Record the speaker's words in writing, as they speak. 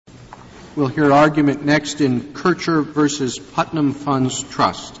We'll hear argument next in Kircher versus Putnam Funds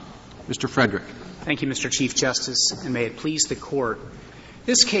Trust. Mr. Frederick. Thank you, Mr. Chief Justice, and may it please the Court.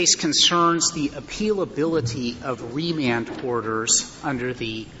 This case concerns the appealability of remand orders under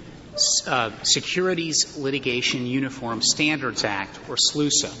the Securities Litigation Uniform Standards Act, or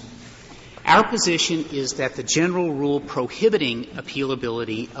SLUSA. Our position is that the general rule prohibiting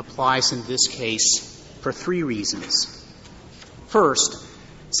appealability applies in this case for three reasons. First,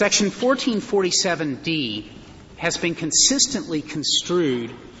 Section 1447D has been consistently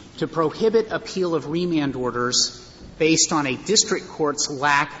construed to prohibit appeal of remand orders based on a district court's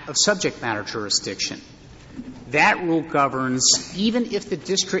lack of subject matter jurisdiction. That rule governs even if the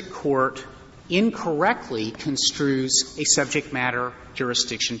district court incorrectly construes a subject matter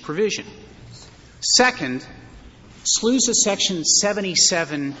jurisdiction provision. Second, SLUSA Section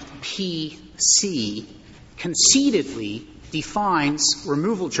 77PC conceitedly defines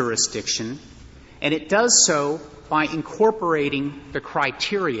removal jurisdiction, and it does so by incorporating the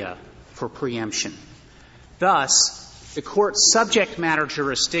criteria for preemption. Thus, the Court's subject matter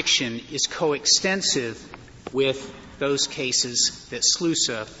jurisdiction is coextensive with those cases that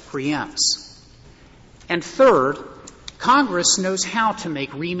SLUSA preempts. And third, Congress knows how to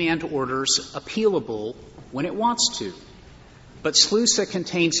make remand orders appealable when it wants to. But SLUSA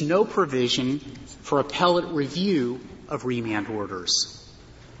contains no provision for appellate review of remand orders.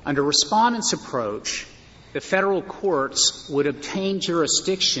 Under Respondent's approach, the Federal courts would obtain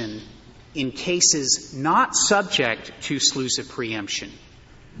jurisdiction in cases not subject to SLUSA preemption.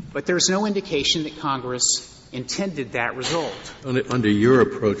 But there's no indication that Congress intended that result. Under your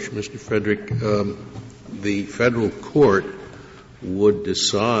approach, Mr. Frederick, the Federal court would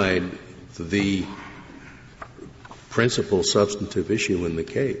decide the principal substantive issue in the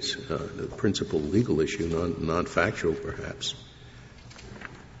case, the principal legal issue, non-factual perhaps,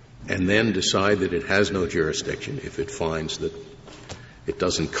 and then decide that it has no jurisdiction if it finds that it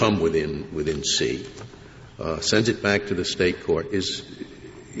doesn't come within C, sends it back to the State court.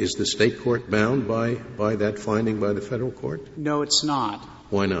 Is the State court bound by that finding by the Federal court? No, it's not.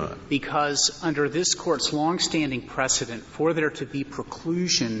 Why not? Because under this Court's longstanding precedent, for there to be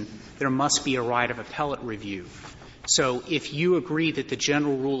preclusion, there must be a right of appellate review. So if you agree that the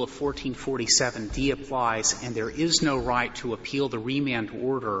general rule of 1447D applies and there is no right to appeal the remand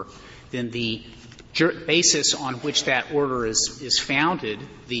order, then the basis on which that order is founded,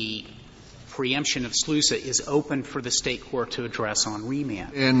 the preemption of SLUSA, is open for the State court to address on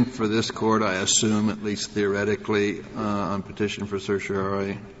remand. And for this Court, I assume, at least theoretically, on petition for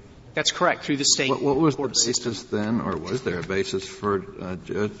certiorari? That's correct, through the State court What was the basis system. then, or was there a basis for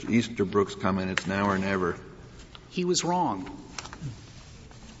Judge Easterbrook's comment, it's now or never? He was wrong.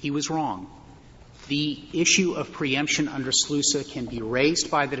 He was wrong. The issue of preemption under SLUSA can be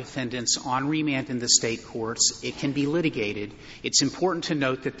raised by the defendants on remand in the State courts. It can be litigated. It's important to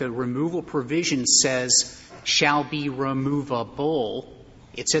note that the removal provision says shall be removable.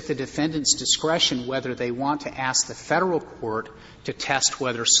 It's at the defendant's discretion whether they want to ask the Federal court to test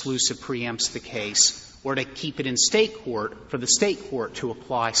whether SLUSA preempts the case or to keep it in State court for the State court to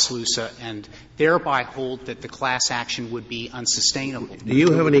apply SLUSA and thereby hold that the class action would be unsustainable. Do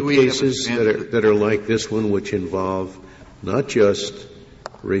you have any cases that are like this one, which involve not just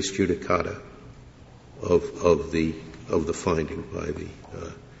res judicata of the finding by the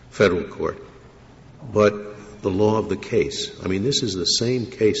Federal court, but the law of the case? I mean, this is the same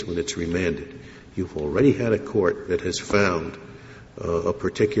case when it's remanded. You've already had a court that has found a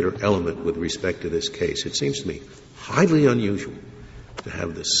particular element with respect to this case. It seems to me highly unusual to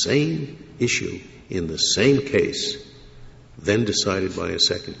have the same issue in the same case then decided by a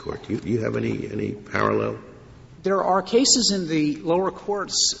second court. Do you have any parallel? There are cases in the lower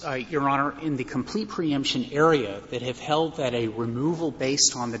courts, Your Honor, in the complete preemption area that have held that a removal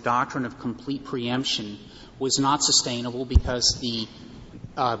based on the doctrine of complete preemption was not sustainable because the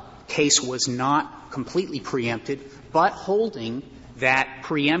case was not completely preempted, but holding that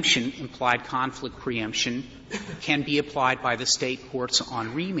preemption, implied conflict preemption, can be applied by the State courts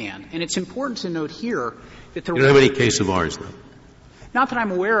on remand. And it's important to note here that the — You don't have any case of ours, though? Not that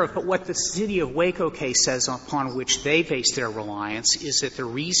I'm aware of, but what the City of Waco case says upon which they base their reliance is that the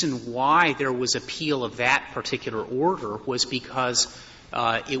reason why there was appeal of that particular order was because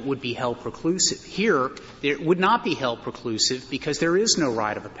it would be held preclusive. Here, it would not be held preclusive because there is no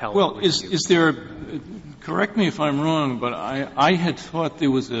right of appellate review. Well, is there — correct me if I'm wrong, but I had thought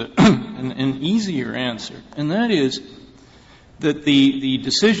there was an easier answer, and that is that the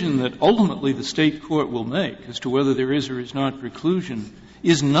decision that ultimately the State court will make as to whether there is or is not preclusion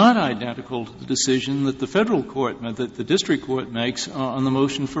is not identical to the decision that the federal court, that the district court makes on the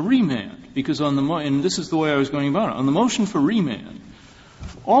motion for remand. Because and this is the way I was going about it, on the motion for remand,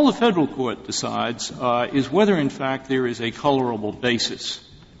 all the federal court decides is whether, in fact, there is a colorable basis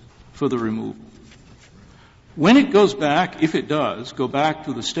for the removal. When it goes back, if it does, go back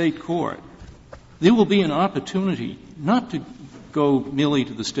to the state court, there will be an opportunity not to go merely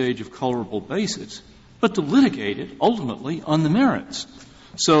to the stage of colorable basis, but to litigate it ultimately on the merits.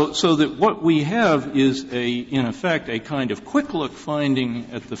 So that what we have is in effect, a kind of quick look finding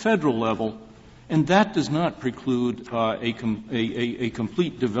at the federal level, and that does not preclude a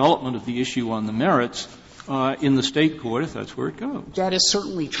complete development of the issue on the merits in the state court, if that's where it goes. That is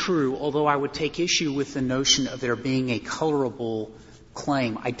certainly true, although I would take issue with the notion of there being a colorable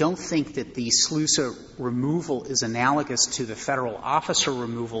claim. I don't think that the SLUSA removal is analogous to the federal officer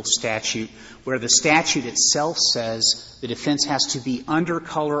removal statute, where the statute itself says the defense has to be under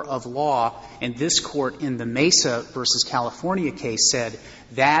color of law, and this court in the Mesa versus California case said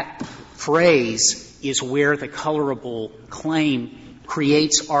that phrase is where the colorable claim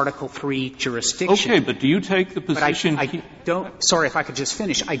creates Article III jurisdiction. Okay, but do you take the position? I don't. Sorry, if I could just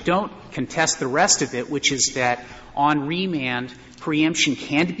finish. I don't contest the rest of it, which is that on remand, preemption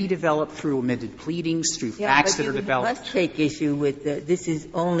can be developed through amended pleadings, through facts that are developed. You must take issue with this is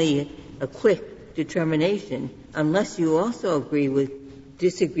only a quick determination, unless you also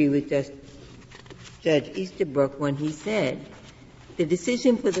disagree with Judge Easterbrook when he said the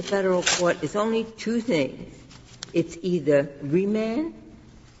decision for the federal court is only two things. It's either remand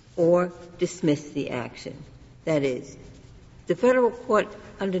or dismiss the action. That is, the federal court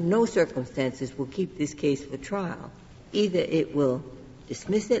under no circumstances will keep this case for trial. Either it will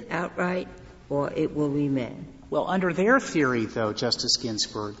dismiss it outright or it will remand. Well, under their theory, though, Justice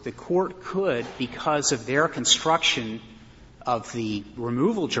Ginsburg, the court could, because of their construction of the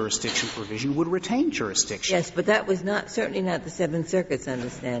removal jurisdiction provision, would retain jurisdiction. Yes, but that was certainly not the Seventh Circuit's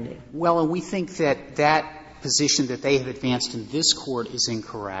understanding. Well, and we think that position that they have advanced in this court is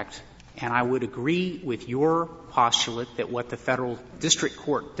incorrect. And I would agree with your postulate that what the federal district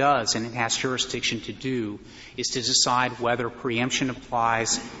court does, and it has jurisdiction to do, is to decide whether preemption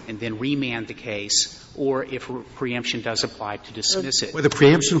applies and then remand the case, or if preemption does apply, to dismiss it. Whether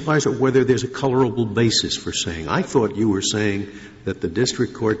preemption applies or whether there's a colorable basis for saying. I thought you were saying that the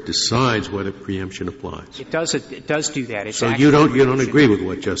district court decides whether preemption applies. It does do that. It's so you don't agree with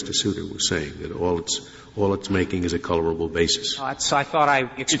what Justice Souter was saying, that all it's making is a colorable basis. So I thought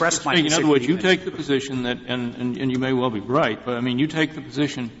I expressed my disagreement. In other words, you take the position that, and you may well be right, but I mean, you take the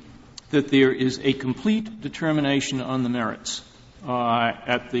position that there is a complete determination on the merits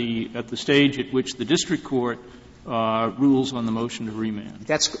at the stage at which the district court rules on the motion to remand.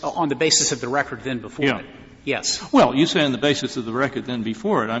 That's on the basis of the record then before it. Yes. Well, you say on the basis of the record then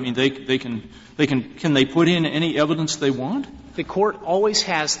before it. I mean, can they put in any evidence they want? The court always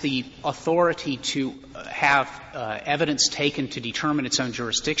has the authority to have evidence taken to determine its own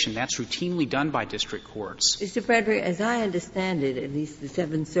jurisdiction. That's routinely done by district courts. Mr. Frederick, as I understand it, at least the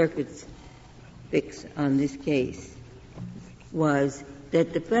Seventh Circuit's fix on this case was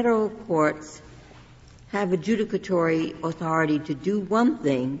that the federal courts have adjudicatory authority to do one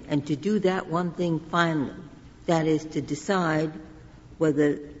thing and to do that one thing finally. That is, to decide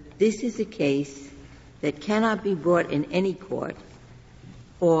whether this is a case that cannot be brought in any court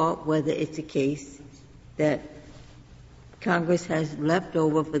or whether it's a case that Congress has left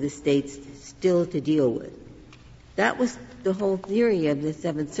over for the states still to deal with. That was the whole theory of the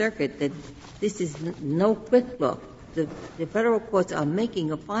Seventh Circuit, that this is no quick look. The federal courts are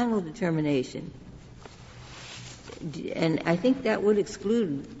making a final determination. And I think that would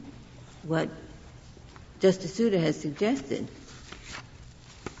exclude what Justice Souter has suggested.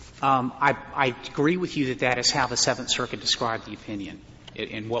 I agree with you that is how the Seventh Circuit described the opinion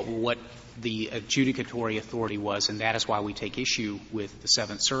and what the adjudicatory authority was, and that is why we take issue with the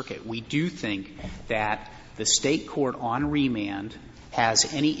Seventh Circuit. We do think that the state court on remand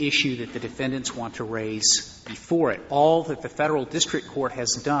has any issue that the defendants want to raise before it. All that the federal district court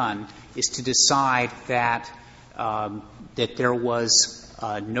has done is to decide that there was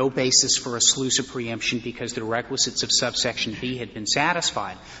no basis for a SLUSA preemption because the requisites of subsection B had been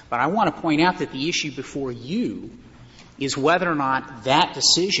satisfied. But I want to point out that the issue before you is whether or not that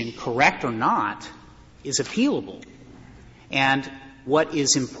decision, correct or not, is appealable. And what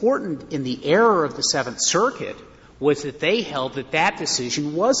is important in the error of the Seventh Circuit was that they held that that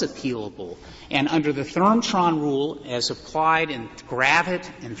decision was appealable. And under the Thurmtron rule, as applied in Gravitt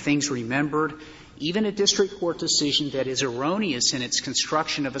and things remembered, even a district court decision that is erroneous in its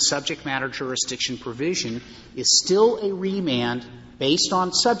construction of a subject matter jurisdiction provision is still a remand based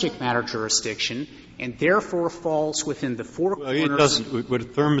on subject matter jurisdiction and therefore falls within the four corners. It doesn't. What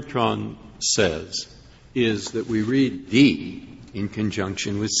Thermotron says is that we read D in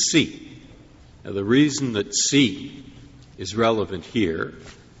conjunction with C. Now, the reason that C is relevant here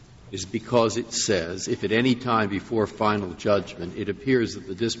is because it says, if at any time before final judgment it appears that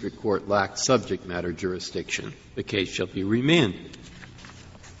the district court lacks subject matter jurisdiction, the case shall be remanded.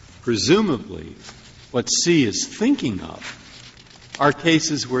 Presumably, what C is thinking of are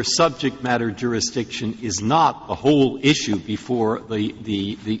cases where subject matter jurisdiction is not the whole issue before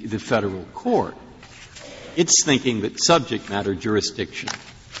the federal court. It's thinking that subject matter jurisdiction,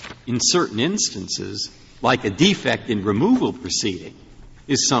 in certain instances, like a defect in removal proceeding,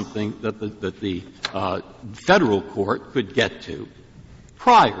 is something that the federal court could get to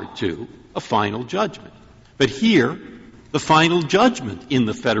prior to a final judgment. But here, the final judgment in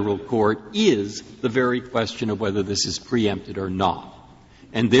the federal court is the very question of whether this is preempted or not.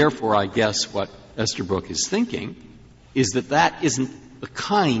 And therefore, I guess what Estabrook is thinking is that that isn't the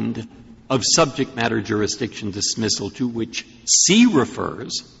kind of subject matter jurisdiction dismissal to which C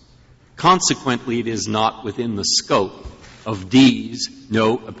refers. Consequently, it is not within the scope of D's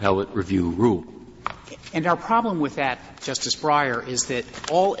no appellate review rule. And our problem with that, Justice Breyer, is that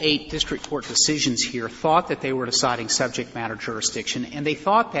all 8 district court decisions here thought that they were deciding subject matter jurisdiction, and they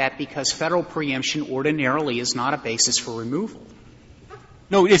thought that because federal preemption ordinarily is not a basis for removal.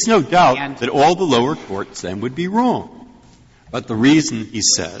 No, it's no doubt that all the lower courts then would be wrong. But the reason, he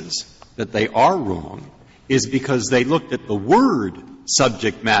says, that they are wrong is because they looked at the word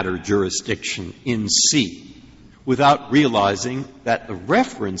subject matter jurisdiction in C without realizing that the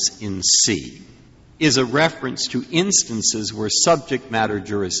reference in C is a reference to instances where subject matter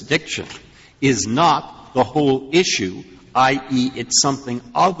jurisdiction is not the whole issue, i.e., it's something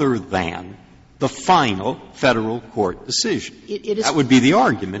other than the final federal court decision. That would be the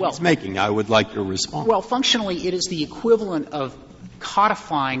argument he's making. I would like your response. Well, functionally, it is the equivalent of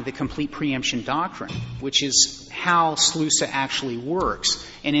codifying the complete preemption doctrine, which is how SLUSA actually works.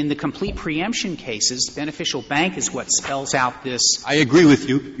 And in the complete preemption cases, beneficial bank is what spells out this. I agree with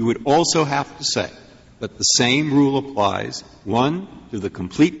you. You would also have to say that the same rule applies, 1, to the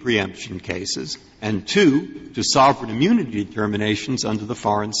complete preemption cases, and 2, to sovereign immunity determinations under the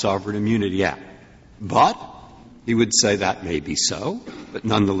Foreign Sovereign Immunity Act. But he would say that may be so, but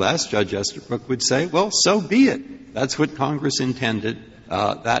nonetheless, Judge Estabrook would say, well, so be it. That's what Congress intended.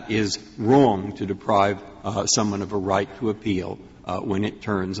 That is wrong to deprive someone of a right to appeal when it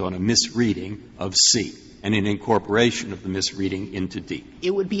turns on a misreading of C and an incorporation of the misreading into D.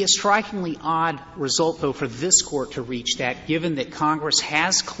 It would be a strikingly odd result, though, for this Court to reach that, given that Congress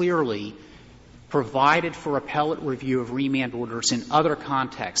has clearly provided for appellate review of remand orders in other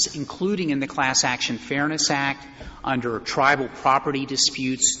contexts, including in the Class Action Fairness Act, under tribal property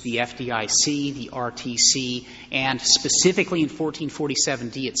disputes, the FDIC, the RTC, and specifically in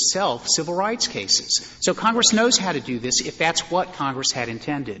 1447D itself, civil rights cases. So Congress knows how to do this if that's what Congress had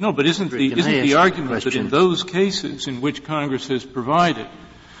intended. No, but isn't the argument that in those cases in which Congress has provided,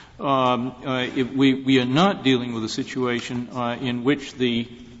 we are not dealing with a situation in which the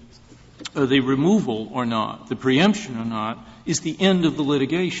removal or not, the preemption or not, is the end of the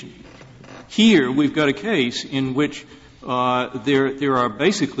litigation. Here, we've got a case in which there are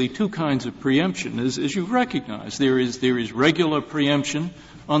basically 2 kinds of preemption, as you've recognized. There is regular preemption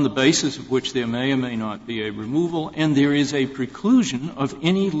on the basis of which there may or may not be a removal, and there is a preclusion of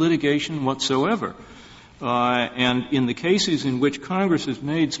any litigation whatsoever. And in the cases in which Congress has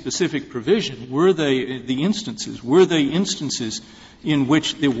made specific provision, were they instances in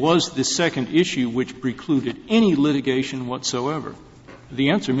which there was this second issue which precluded any litigation whatsoever?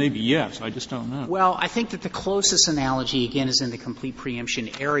 The answer may be yes. I just don't know. Well, I think that the closest analogy, again, is in the complete preemption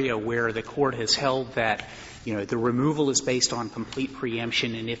area where the Court has held that, the removal is based on complete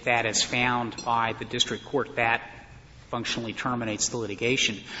preemption, and if that is found by the district court, that functionally terminates the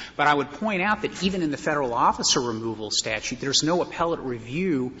litigation. But I would point out that even in the federal officer removal statute, there's no appellate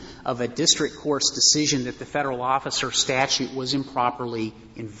review of a district court's decision that the federal officer statute was improperly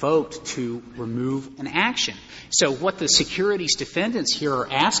invoked to remove an action. So what the securities defendants here are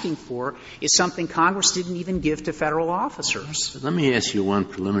asking for is something Congress didn't even give to federal officers. Let me ask you one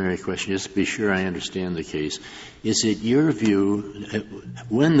preliminary question, just to be sure I understand the case. Is it your view,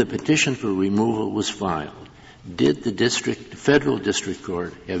 when the petition for removal was filed, did the federal district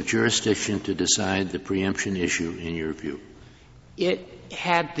court have jurisdiction to decide the preemption issue in your view? It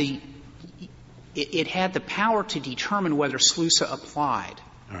had the power to determine whether SLUSA applied.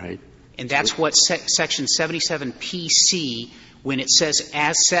 All right. And that's what Section 77PC, when it says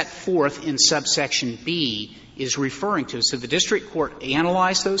as set forth in subsection B, is referring to. So the district court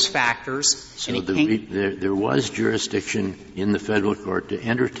analyzed those factors. So there was jurisdiction in the federal court to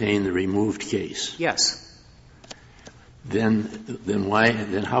entertain the removed case. Yes. Then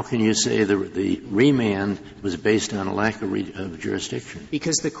how can you say the remand was based on a lack of jurisdiction?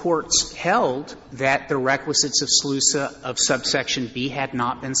 Because the courts held that the requisites of SLUSA of subsection B had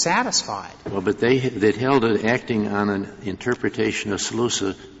not been satisfied. Well, but they'd held it acting on an interpretation of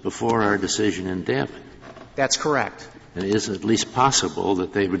SLUSA before our decision in Davitt. That's correct. And it is at least possible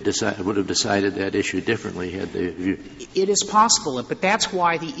that they would have decided that issue differently had they viewed. It is possible, but that's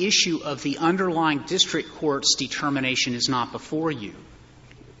why the issue of the underlying district court's determination is not before you.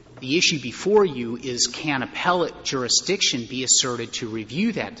 The issue before you is, can appellate jurisdiction be asserted to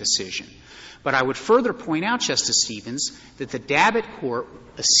review that decision? But I would further point out, Justice Stevens, that the Davitt court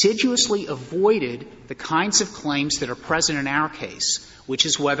assiduously avoided the kinds of claims that are present in our case, which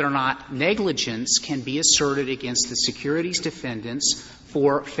is whether or not negligence can be asserted against the securities defendants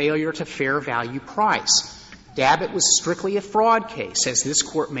for failure to fair value price. Davitt was strictly a fraud case, as this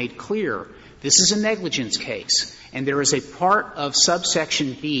Court made clear. This is a negligence case, and there is a part of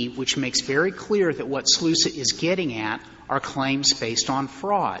subsection B which makes very clear that what SLUSA is getting at are claims based on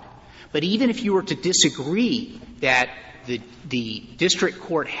fraud. But even if you were to disagree that the district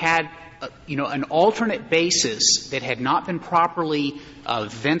court had an alternate basis that had not been properly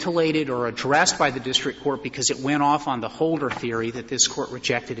ventilated or addressed by the district court because it went off on the Holder theory that this Court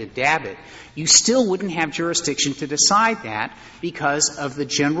rejected at Davitt, you still wouldn't have jurisdiction to decide that because of the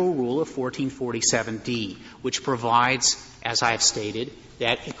general rule of 1447D, which provides, as I have stated,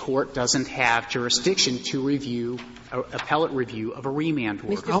 that a court doesn't have jurisdiction to review appellate review of a remand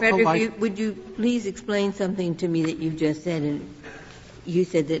order. Mr. Frederick, would you please explain something to me that you just said? And you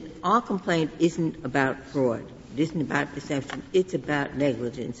said that our complaint isn't about fraud. It isn't about deception. It's about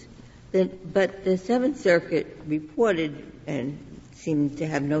negligence. But the Seventh Circuit reported, and seemed to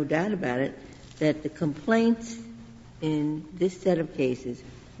have no doubt about it, that the complaints in this set of cases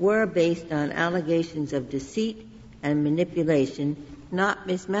were based on allegations of deceit and manipulation, not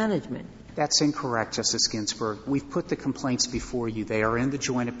mismanagement. That's incorrect, Justice Ginsburg. We've put the complaints before you. They are in the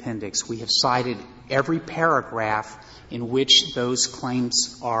joint appendix. We have cited every paragraph in which those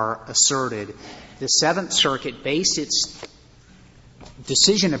claims are asserted. The Seventh Circuit based its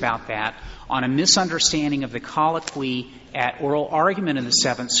decision about that on a misunderstanding of the colloquy at oral argument in the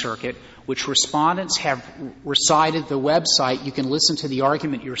Seventh Circuit, which respondents have recited the website. You can listen to the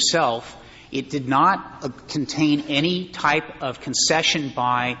argument yourself. It did not contain any type of concession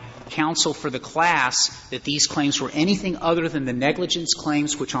by counsel for the class that these claims were anything other than the negligence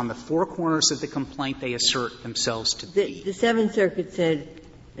claims which on the four corners of the complaint they assert themselves to be. The Seventh Circuit said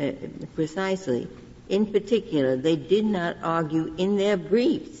precisely, in particular, they did not argue in their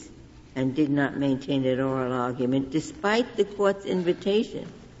briefs and did not maintain an oral argument, despite the Court's invitation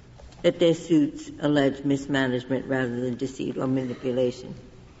that their suits allege mismanagement rather than deceit or manipulation.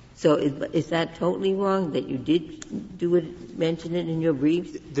 So is that totally wrong, that you did mention it in your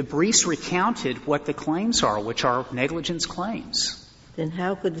briefs? The briefs recounted what the claims are, which are negligence claims. Then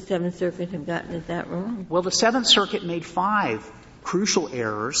how could the Seventh Circuit have gotten it that wrong? Well, the Seventh Circuit made 5 crucial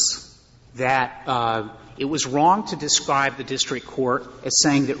errors that it was wrong to describe the district court as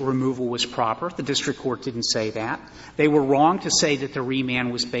saying that removal was proper. The district court didn't say that. They were wrong to say that the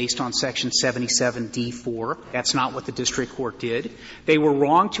remand was based on Section 77D4. That's not what the district court did. They were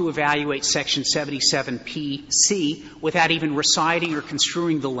wrong to evaluate Section 77PC without even reciting or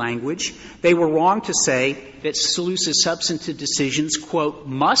construing the language. They were wrong to say that SLUSA's substantive decisions, quote,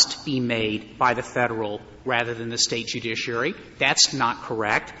 must be made by the federal rather than the state judiciary. That's not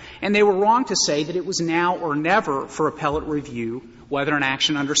correct. And they were wrong to say that it was now or never for appellate review whether an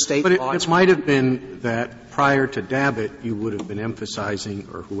action under state law But it might have been that prior to Davitt you would have been emphasizing,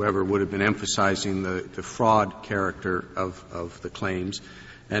 or whoever would have been emphasizing the fraud character of the claims,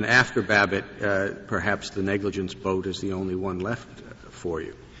 and after Babbitt perhaps the negligence boat is the only one left for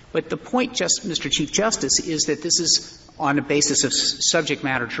you. But the point, Mr. Chief Justice, is that this is on a basis of subject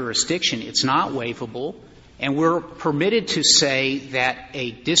matter jurisdiction. It's not waivable. And we're permitted to say that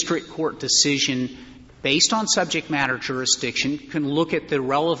a district court decision based on subject matter jurisdiction can look at the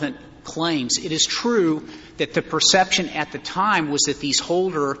relevant claims. It is true that the perception at the time was that these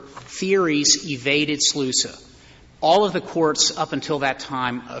Holder theories evaded SLUSA. All of the courts up until that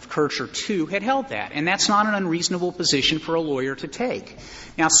time of Kircher II had held that, and that's not an unreasonable position for a lawyer to take.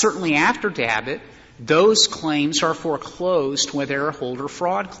 Now, certainly after Davitt, those claims are foreclosed when there are Holder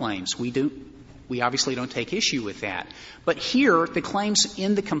fraud claims. We We obviously don't take issue with that. But here, the claims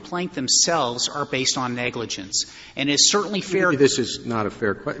in the complaint themselves are based on negligence. And it's certainly fair. Maybe this is not a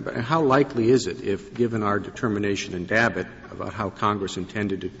fair question, but how likely is it, if given our determination in Dabbitt about how Congress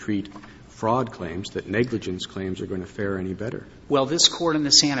intended to treat fraud claims, that negligence claims are going to fare any better? Well, this Court in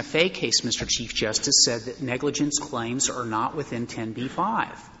the Santa Fe case, Mr. Chief Justice, said that negligence claims are not within 10b-5.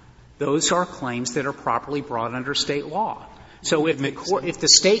 Those are claims that are properly brought under State law. So if the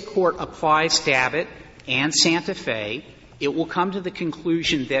State court applies Dabbitt and Santa Fe, it will come to the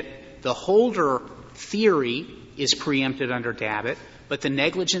conclusion that the Holder theory is preempted under Dabbitt, but the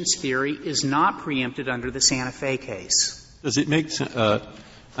negligence theory is not preempted under the Santa Fe case. Does it make sense?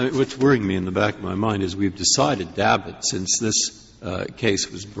 What's worrying me in the back of my mind is we've decided Dabbitt since this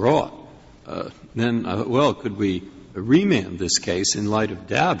case was brought. Then, could we remand this case in light of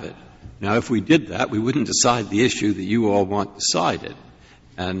Dabbitt? Now, if we did that, we wouldn't decide the issue that you all want decided.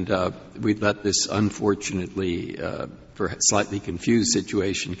 And we'd let this unfortunately slightly confused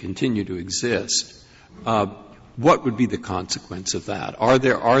situation continue to exist. What would be the consequence of that? Are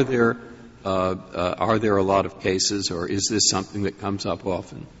there a lot of cases, or is this something that comes up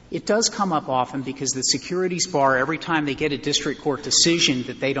often? It does come up often because the securities bar, every time they get a district court decision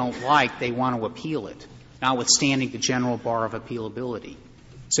that they don't like, they want to appeal it, notwithstanding the general bar of appealability.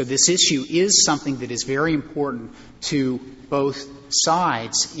 So this issue is something that is very important to both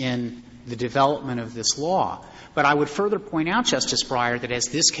sides in the development of this law. But I would further point out, Justice Breyer, that as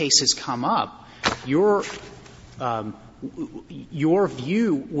this case has come up, your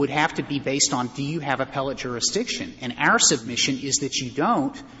view would have to be based on, do you have appellate jurisdiction? And our submission is that you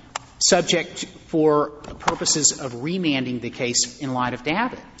don't, subject for purposes of remanding the case in light of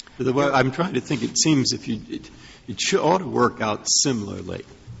Dabbitt. I'm trying to think. It seems it ought to work out similarly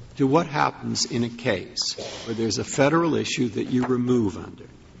to what happens in a case where there's a Federal issue that you remove under.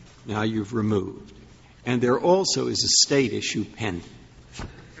 Now you've removed. And there also is a State issue pending.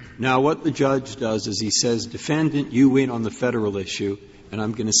 Now, what the judge does is he says, defendant, you win on the Federal issue, and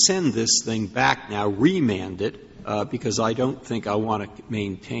I'm going to send this thing back now, remand it, because I don't think I want to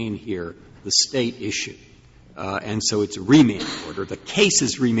maintain here the State issue. And so it's a remand order. The case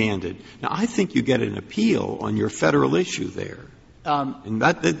is remanded. Now, I think you get an appeal on your Federal issue there. And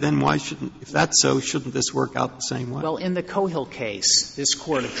then why shouldn't, if that's so, shouldn't this work out the same way? Well, in the Cohill case, this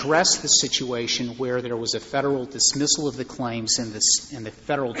Court addressed the situation where there was a Federal dismissal of the claims and the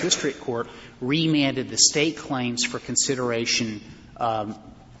Federal district court remanded the State claims for consideration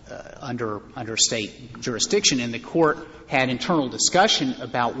under State jurisdiction. And the Court had internal discussion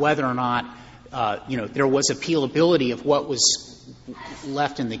about whether or not, there was appealability of what was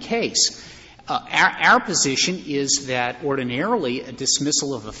left in the case. Our position is that ordinarily a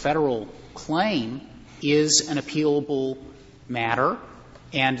dismissal of a Federal claim is an appealable matter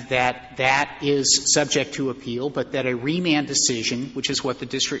and that is subject to appeal, but that a remand decision, which is what the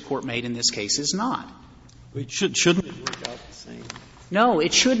district court made in this case, is not. Shouldn't it work out the same? No,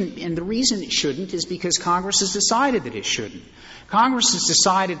 it shouldn't. And the reason it shouldn't is because Congress has decided that it shouldn't. Congress has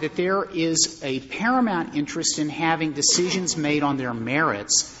decided that there is a paramount interest in having decisions made on their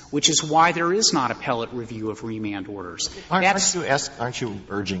merits, which is why there is not appellate review of remand orders. Aren't you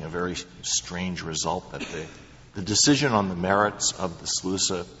urging a very strange result, that the decision on the merits of the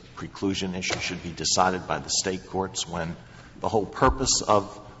SLUSA preclusion issue should be decided by the State courts when the whole purpose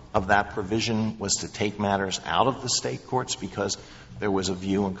of that provision was to take matters out of the State courts because there was a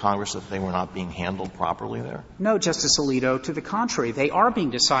view in Congress that they were not being handled properly there? No, Justice Alito. To the contrary, they are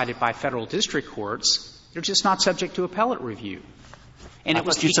being decided by Federal district courts. They're just not subject to appellate review. And it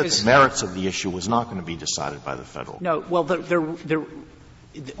was because you said the merits of the issue was not going to be decided by the Federal. No, well,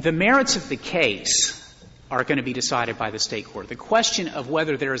 the merits of the case are going to be decided by the State court. The question of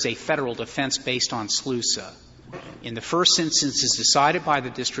whether there is a Federal defense based on SLUSA in the first instance is decided by the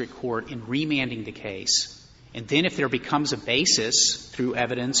district court in remanding the case. And then if there becomes a basis through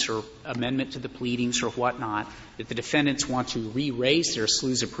evidence or amendment to the pleadings or whatnot that the defendants want to re-raise their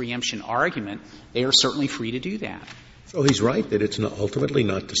SLUSA preemption argument, they are certainly free to do that. So he's right that it's ultimately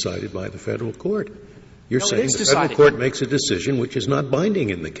not decided by the Federal court. You're saying the decided. Federal court makes a decision which is not binding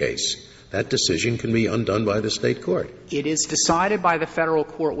in the case. That decision can be undone by the State court. It is decided by the Federal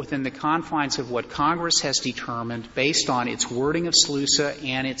court within the confines of what Congress has determined based on its wording of SLUSA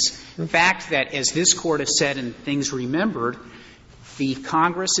and its fact that, as this Court has said in Things Remembered, the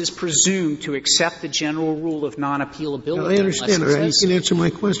Congress is presumed to accept the general rule of non-appealability. Now, I understand. You can answer my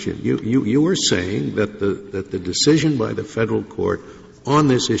question. You are saying that the decision by the Federal court on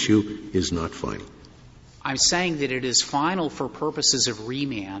this issue is not final. I'm saying that it is final for purposes of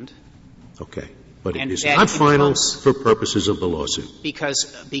remand. Okay. But And it is that not final becomes- for purposes of the lawsuit.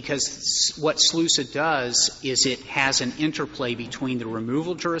 Because what SLUSA does is it has an interplay between the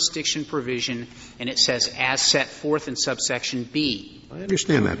removal jurisdiction provision and it says as set forth in subsection B. I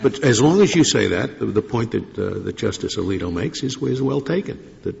understand that. But as long as you say that, the point that Justice Alito makes is well taken,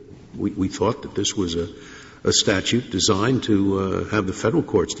 that we thought that this was a statute designed to have the federal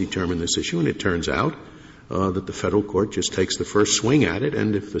courts determine this issue, and it turns out that the federal court just takes the first swing at it,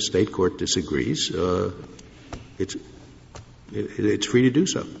 and if the state court disagrees, it's free to do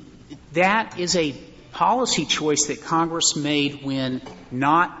so. That is a policy choice that Congress made when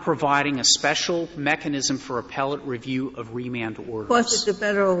not providing a special mechanism for appellate review of remand orders. Of course, if the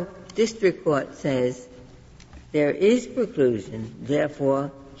federal district court says there is preclusion,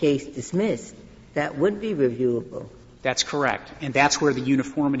 therefore case dismissed, that would be reviewable. That's correct. And that's where the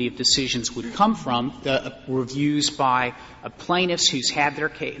uniformity of decisions would come from, the reviews by plaintiffs who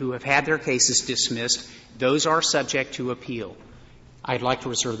have had their cases dismissed. Those are subject to appeal. I'd like to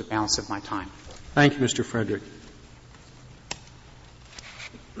reserve the balance of my time. Thank you, Mr. Frederick.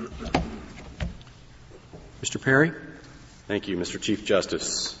 Mr. Perry? Thank you, Mr. Chief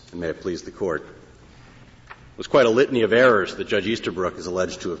Justice, and may it please the Court. It was quite a litany of errors that Judge Easterbrook is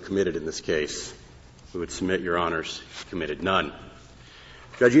alleged to have committed in this case. We would submit, Your Honors, he committed none.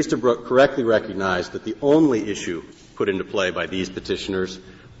 Judge Easterbrook correctly recognized that the only issue put into play by these petitioners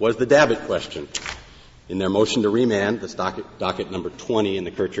was the Dabbitt question. In their motion to remand, that's docket number 20 in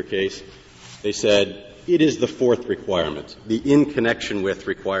the Kircher case, they said, it is the fourth requirement, the in connection with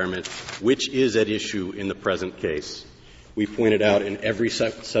requirement, which is at issue in the present case. We pointed out in every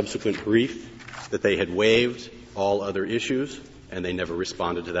subsequent brief that they had waived all other issues, and they never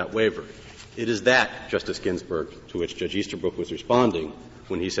responded to that waiver. It is that, Justice Ginsburg, to which Judge Easterbrook was responding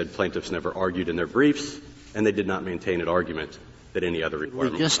when he said plaintiffs never argued in their briefs and they did not maintain an argument that any other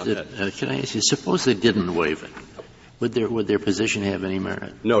requirement was not met. Can I ask you, suppose they didn't waive it. Would their position have any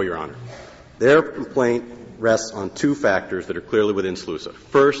merit? No, Your Honor. Their complaint rests on two factors that are clearly within SLUSA.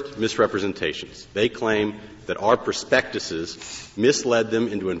 First, misrepresentations. They claim that our prospectuses misled them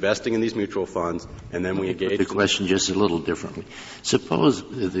into investing in these mutual funds, and then we engaged the question just a little differently. Suppose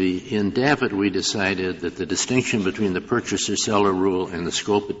in Dabbitt we decided that the distinction between the purchaser-seller rule and the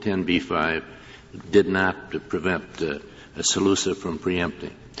scope of 10b-5 did not prevent SLUSA from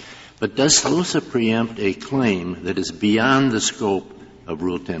preempting. But does SLUSA preempt a claim that is beyond the scope of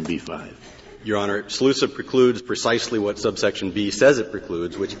Rule 10b-5? Your Honor, SLUSA precludes precisely what subsection B says it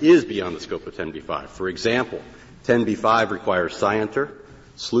precludes, which is beyond the scope of 10b-5. For example, 10b-5 requires scienter.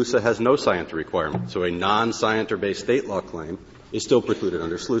 SLUSA has no scienter requirement, so a non-scienter-based state law claim is still precluded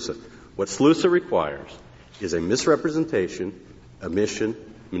under SLUSA. What SLUSA requires is a misrepresentation, omission,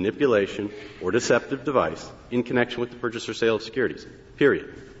 manipulation, or deceptive device in connection with the purchase or sale of securities,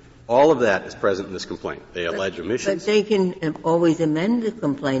 period. All of that is present in this complaint. They allege omissions. But they can always amend the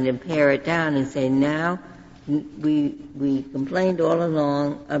complaint and pare it down and say, now we complained all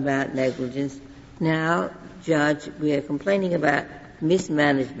along about negligence. Now, Judge, we are complaining about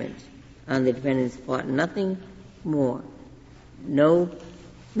mismanagement on the defendant's part, nothing more, no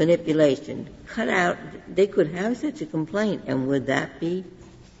manipulation. Cut out, they could have such a complaint, and would that be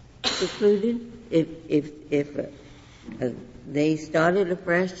precluded if they started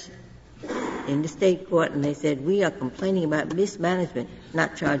afresh in the state court and they said, we are complaining about mismanagement,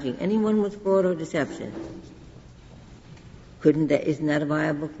 not charging anyone with fraud or deception? Isn't that a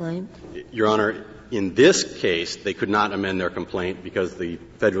viable claim? Your Honor, in this case, they could not amend their complaint because the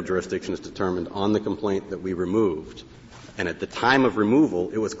federal jurisdiction is determined on the complaint that we removed. And at the time of removal,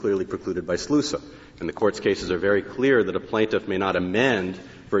 it was clearly precluded by SLUSA. And the Court's cases are very clear that a plaintiff may not amend.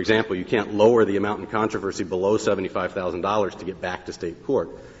 For example, you can't lower the amount in controversy below $75,000 to get back to state court.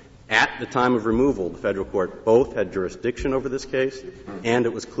 At the time of removal, the federal court both had jurisdiction over this case, and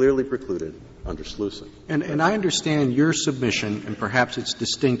it was clearly precluded under SLUSA. And I understand your submission, and perhaps it's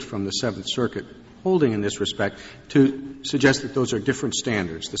distinct from the Seventh Circuit holding in this respect, to suggest that those are different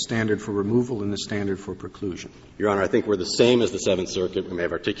standards, the standard for removal and the standard for preclusion. Your Honor, I think we're the same as the Seventh Circuit. We may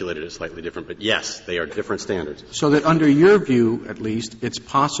have articulated it slightly different, but yes, they are different standards. So that under your view, at least, it's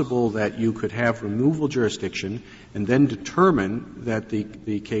possible that you could have removal jurisdiction and then determine that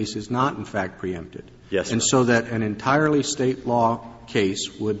the case is not, in fact, preempted. Yes, sir. And so that an entirely state law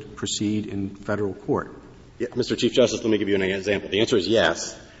case would proceed in federal court. Yeah, Mr. Chief Justice, let me give you an example. The answer is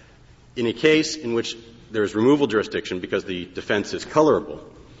yes. In a case in which there is removal jurisdiction because the defense is colorable,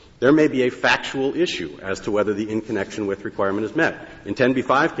 there may be a factual issue as to whether the in connection with requirement is met. In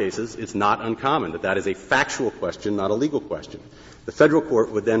 10b-5 cases, it's not uncommon that that is a factual question, not a legal question. The federal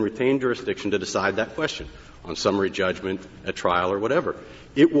court would then retain jurisdiction to decide that question. on summary judgment, at trial, or whatever.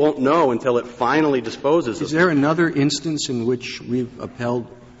 It won't know until it finally disposes of it. Is there another instance in which we've upheld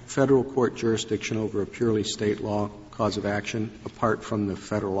federal court jurisdiction over a purely state law cause of action, apart from the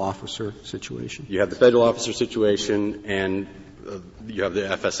federal officer situation? You have the federal officer situation, and you have the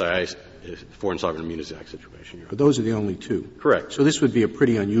FSIA, Foreign Sovereign Immunity Act situation. But those are the only two. Correct. So this would be a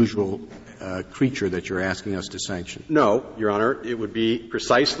pretty unusual creature that you're asking us to sanction. No, Your Honor. It would be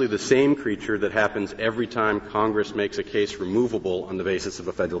precisely the same creature that happens every time Congress makes a case removable on the basis of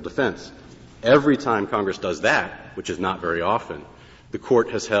a federal defense. Every time Congress does that, which is not very often, the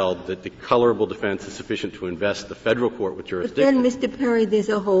Court has held that the colorable defense is sufficient to invest the federal court with jurisdiction. But then, Mr. Perry, there's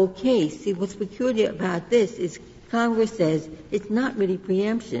a whole case. See, what's peculiar about this is Congress says it's not really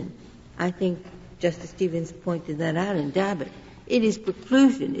preemption. I think Justice Stevens pointed that out in Dabbitt. It is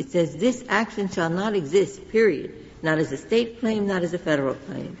preclusion. It says this action shall not exist, period, not as a state claim, not as a federal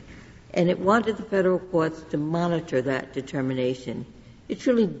claim. And it wanted the federal courts to monitor that determination. It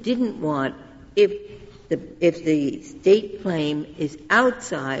truly didn't want, if the state claim is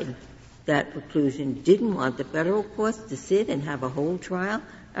outside that preclusion, didn't want the federal courts to sit and have a whole trial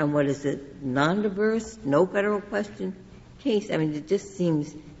on what is a non-diverse, no federal question case. I mean, it just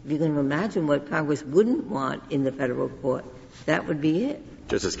seems, if you're going to imagine what Congress wouldn't want in the federal court, that would be it.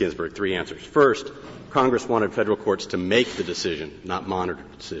 Justice Ginsburg, three answers. First, Congress wanted federal courts to make the decision, not monitor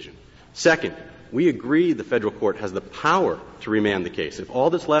the decision. Second, we agree the federal court has the power to remand the case. If all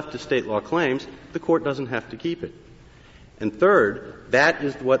that's left is state law claims, the court doesn't have to keep it. And third, that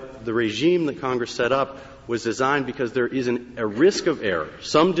is what the regime that Congress set up was designed because there is a risk of error.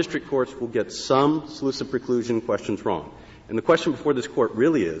 Some district courts will get some SLUSA preclusion questions wrong. And the question before this Court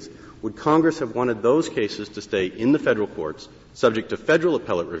really is, would Congress have wanted those cases to stay in the federal courts, subject to federal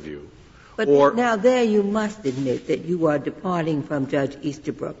appellate review? But now there you must admit that you are departing from Judge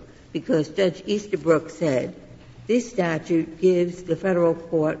Easterbrook, because Judge Easterbrook said this statute gives the federal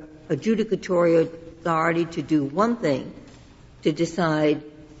court adjudicatory authority to do one thing, to decide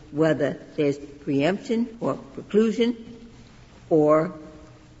whether there's preemption or preclusion, or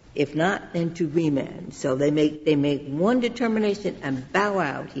if not, then to remand. So they make one determination and bow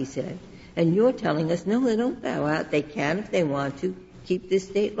out, he said. And you're telling us, no, they don't bow out. They can, if they want to, keep this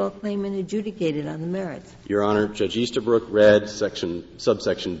state law claim and adjudicate it on the merits. Your Honor, Judge Easterbrook read subsection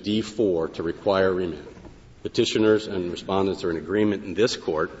D4 to require remand. Petitioners and respondents are in agreement in this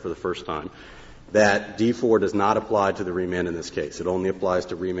Court for the first time that D4 does not apply to the remand in this case. It only applies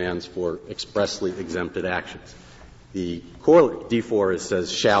to remands for expressly exempted actions. The D4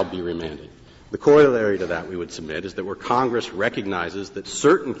 says shall be remanded. The corollary to that we would submit is that where Congress recognizes that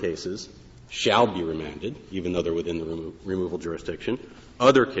certain cases shall be remanded, even though they're within the removal jurisdiction,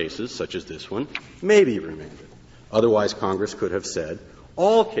 other cases, such as this one, may be remanded. Otherwise, Congress could have said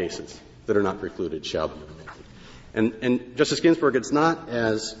all cases that are not precluded shall be remanded. And Justice Ginsburg, it's not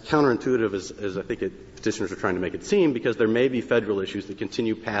as counterintuitive as I think petitioners are trying to make it seem, because there may be federal issues that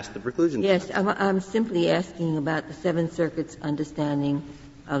continue past the preclusion. Yes, I'm simply asking about the Seventh Circuit's understanding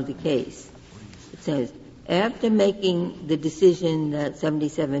of the case. It says, after making the decision that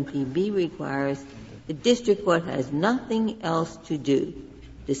 77PB requires, the district court has nothing else to do.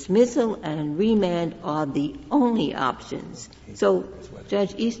 Dismissal and remand are the only options. So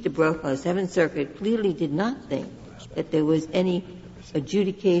Judge Easterbrook, or Seventh Circuit, clearly did not think that there was any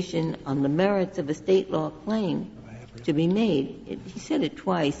adjudication on the merits of a state law claim to be made. He said it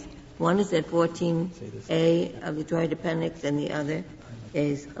twice. One is at 14A of the Joint Appendix, and the other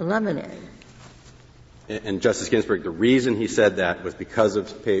is 11A. And Justice Ginsburg, the reason he said that was because of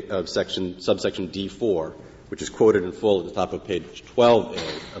subsection D4, which is quoted in full at the top of page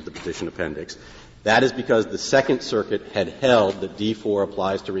 12A of the petition appendix. That is because the Second Circuit had held that D4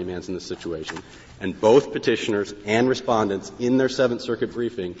 applies to remands in this situation, and both petitioners and respondents in their Seventh Circuit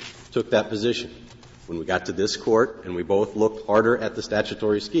briefing took that position. When we got to this Court and we both looked harder at the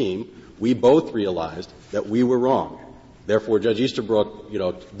statutory scheme, we both realized that we were wrong. Therefore, Judge Easterbrook,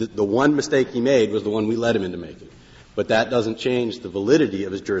 the one mistake he made was the one we led him into making. But that doesn't change the validity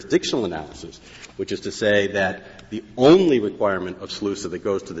of his jurisdictional analysis, which is to say that the only requirement of SLUSA that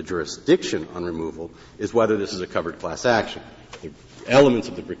goes to the jurisdiction on removal is whether this is a covered class action. The elements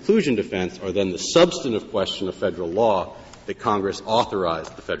of the preclusion defense are then the substantive question of federal law that Congress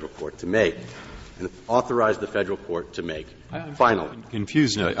authorized the federal court to make, and authorized the federal court to make. Finally. I'm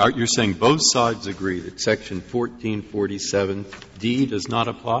confused now. You're saying both sides agree that Section 1447D does not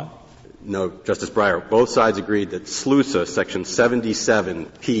apply? No, Justice Breyer. Both sides agreed that SLUSA, Section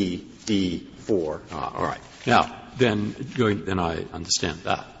 77PD4. All right. Now, then I understand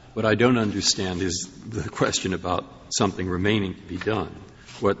that. What I don't understand is the question about something remaining to be done.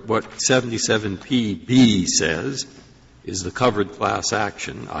 what 77PB says is the covered class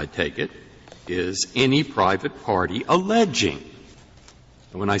action, I take it, is any private party alleging.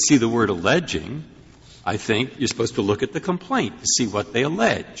 And when I see the word alleging, I think you're supposed to look at the complaint to see what they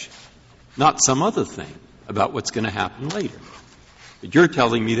allege, not some other thing about what's going to happen later. But you're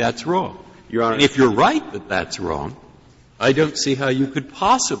telling me that's wrong. Your Honor, and if you're right that that's wrong, I don't see how you could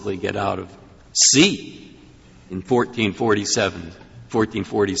possibly get out of C in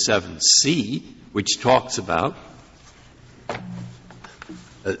 1447C, which talks about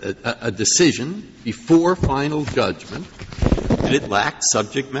a decision before final judgment, and it lacks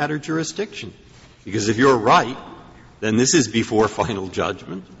subject matter jurisdiction. Because if you're right, then this is before final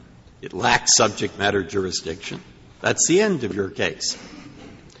judgment. It lacks subject matter jurisdiction. That's the end of your case.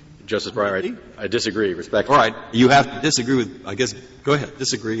 Justice Breyer, I disagree respectfully. All right. You have to disagree with, I guess, go ahead,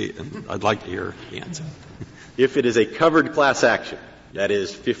 disagree, and I'd like to hear the answer. If it is a covered class action, that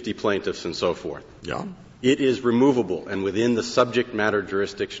is 50 plaintiffs and so forth, yeah, it is removable and within the subject matter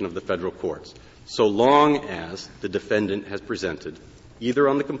jurisdiction of the federal courts, so long as the defendant has presented, either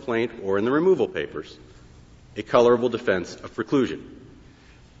on the complaint or in the removal papers, a colorable defense of preclusion.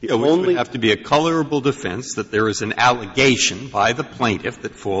 It would have to be a colorable defense that there is an allegation by the plaintiff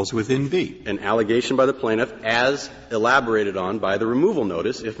that falls within B. An allegation by the plaintiff as elaborated on by the removal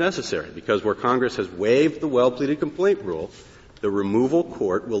notice if necessary, because where Congress has waived the well-pleaded complaint rule, the removal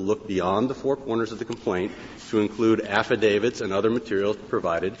court will look beyond the four corners of the complaint to include affidavits and other materials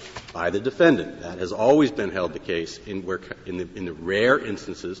provided by the defendant. That has always been held the case in the rare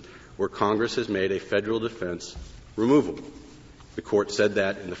instances where Congress has made a federal defense removable. The Court said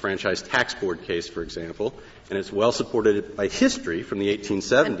that in the Franchise Tax Board case, for example, and it's well supported by history from the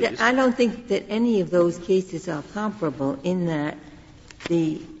 1870s. I don't think that any of those cases are comparable in that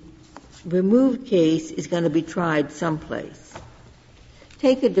the removed case is going to be tried someplace.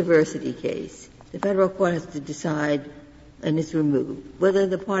 Take a diversity case. The federal court has to decide, and it's removed, whether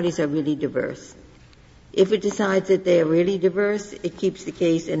the parties are really diverse. If it decides that they are really diverse, it keeps the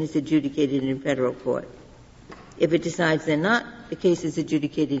case and it's adjudicated in federal court. If it decides they're not, the case is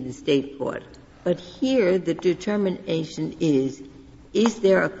adjudicated in state court. But here the determination is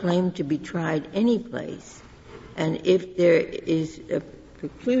there a claim to be tried any place? And if there is a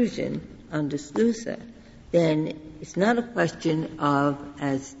preclusion under SLUSA, then it's not a question of,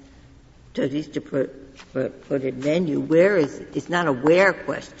 as Judge Easter put it, venue, it's not a where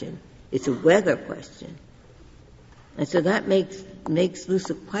question, it's a whether question. And so that makes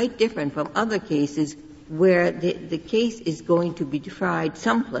SLUSA quite different from other cases where the case is going to be tried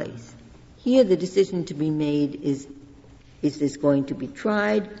someplace. Here the decision to be made is this going to be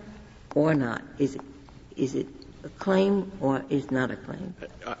tried or not? Is it a claim or is not a claim?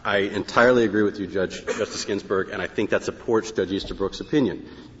 I entirely agree with you, Justice Ginsburg, and I think that supports Judge Easterbrook's opinion.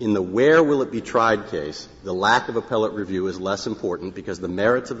 In the where will it be tried case, the lack of appellate review is less important because the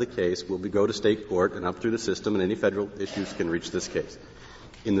merits of the case will go to state court and up through the system, and any federal issues can reach this case.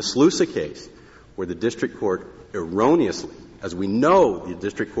 In the SLUSA case, where the district court erroneously, as we know the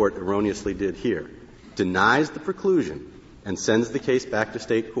district court erroneously did here, denies the preclusion and sends the case back to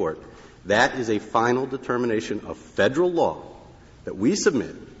state court, that is a final determination of federal law that we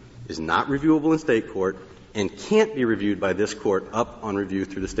submit is not reviewable in state court and can't be reviewed by this court up on review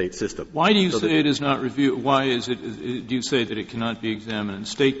through the state system. Why do you say it is not reviewed? Why is it, do you say that it cannot be examined in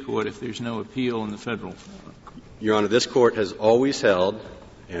state court if there's no appeal in the federal? Your Honor, this court has always held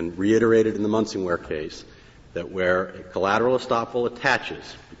and reiterated in the Munsingware case that where a collateral estoppel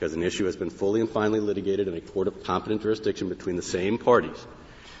attaches because an issue has been fully and finally litigated in a court of competent jurisdiction between the same parties,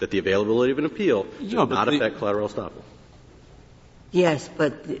 that the availability of an appeal does not affect collateral estoppel. Yes,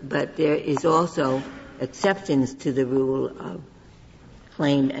 but there is also exceptions to the rule of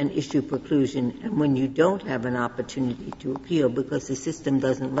claim and issue preclusion, and when you don't have an opportunity to appeal because the system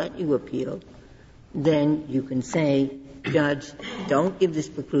doesn't let you appeal, then you can say, Judge, don't give this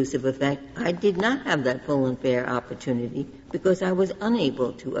preclusive effect. I did not have that full and fair opportunity because I was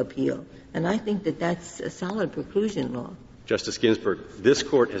unable to appeal. And I think that that's a solid preclusion law. Justice Ginsburg, this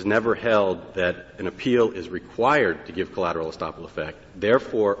Court has never held that an appeal is required to give collateral estoppel effect.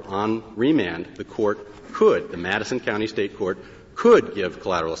 Therefore, on remand, the Court could, the Madison County State Court, could give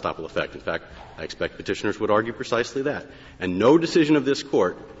collateral estoppel effect. In fact, I expect petitioners would argue precisely that. And no decision of this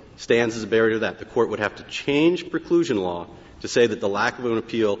Court stands as a barrier to that. The Court would have to change preclusion law to say that the lack of an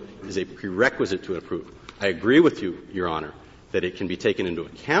appeal is a prerequisite to an approval. I agree with you, Your Honor, that it can be taken into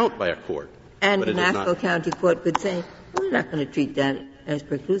account by a court. And the Nassau County Court could say, we're not going to treat that as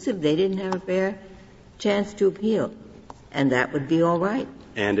preclusive. They didn't have a fair chance to appeal. And that would be all right.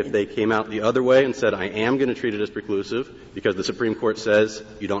 And if they came out the other way and said, I am going to treat it as preclusive because the Supreme Court says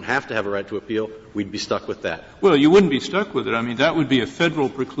you don't have to have a right to appeal, we'd be stuck with that. Well, you wouldn't be stuck with it. I mean, that would be a federal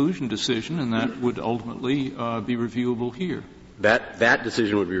preclusion decision, and that would ultimately be reviewable here. That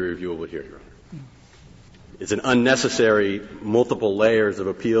decision would be reviewable here, Your Honor. It's an unnecessary multiple layers of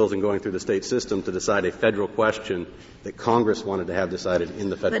appeals and going through the state system to decide a federal question that Congress wanted to have decided in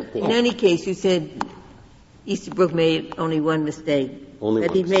the federal court. In any case, you said Easterbrook made only one mistake.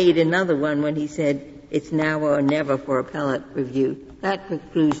 But he made another one when he said it's now or never for appellate review. That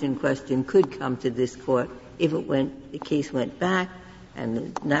preclusion question could come to this Court if the case went back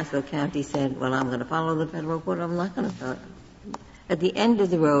and Nassau County said, well, I'm going to follow the federal court, I'm not going to follow. At the end of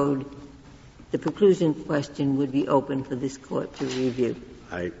the road, the preclusion question would be open for this Court to review.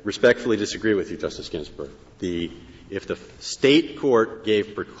 I respectfully disagree with you, Justice Ginsburg. If the state court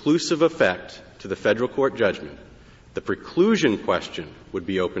gave preclusive effect to the federal court judgment, the preclusion question would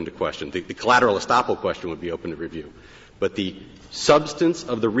be open to question. The collateral estoppel question would be open to review. But the substance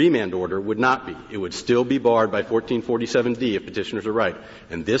of the remand order would not be. It would still be barred by 1447D if petitioners are right.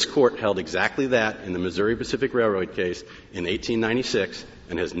 And this Court held exactly that in the Missouri Pacific Railroad case in 1896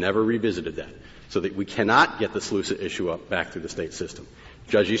 and has never revisited that. So that we cannot get the SLUSA issue up back through the state system.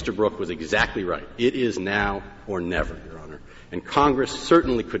 Judge Easterbrook was exactly right. It is now or never, Your Honor. And Congress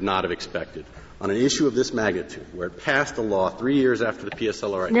certainly could not have expected on an issue of this magnitude, where it passed a law 3 years after the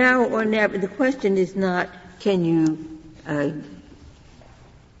PSLRA. Now or never. The question is not, can you,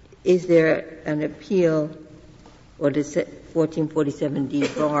 is there an appeal or does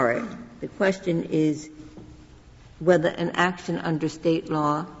 1447D bar it? The question is whether an action under state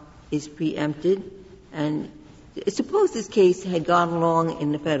law is preempted. And suppose this case had gone along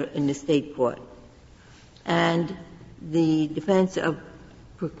in the state court, and the defense of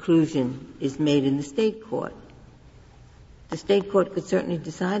preclusion is made in the state court. The state court could certainly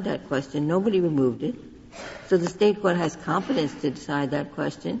decide that question. Nobody removed it. So the state court has competence to decide that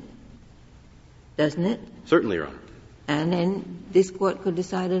question, doesn't it? Certainly, Your Honor. And then this Court could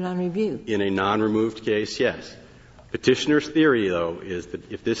decide it on review. In a non-removed case, yes. Petitioner's theory, though, is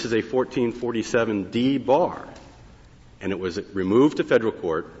that if this is a 1447D bar and it was removed to federal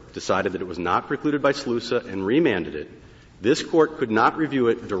court, decided that it was not precluded by SLUSA and remanded it, this Court could not review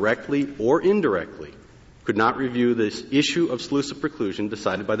it directly or indirectly, could not review this issue of SLUSA preclusion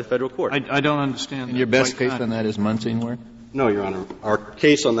decided by the federal court. I don't understand. And your best case on that is Munsingware? No, Your Honor. Our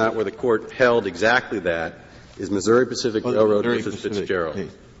case on that where the Court held exactly that is Missouri Pacific Railroad versus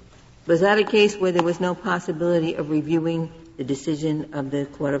Fitzgerald. Was that a case where there was no possibility of reviewing the decision of the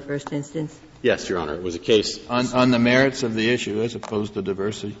court of first instance? Yes, Your Honor. It was a case on the merits of the issue as opposed to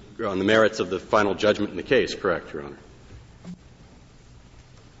diversity? On the merits of the final judgment in the case, correct, Your Honor.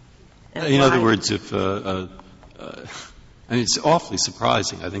 In other words, if I mean, it's awfully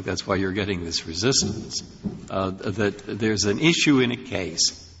surprising. I think that's why you're getting this resistance, that there's an issue in a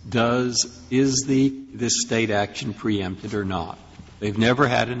case. Is this state action preempted or not? They've never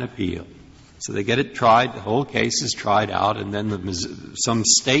had an appeal. So they get it tried, the whole case is tried out, and then some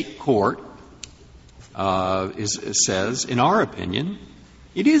state court says, in our opinion,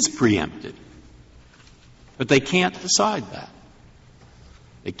 it is preempted. But they can't decide that.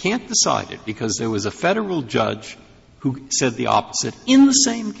 They can't decide it because there was a federal judge who said the opposite in the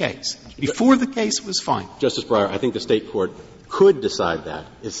same case, before the case was final. Justice Breyer, I think the state court could decide that.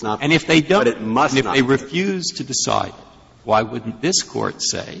 It's not. And if they don't, but it must and if not. they refuse to decide it, why wouldn't this Court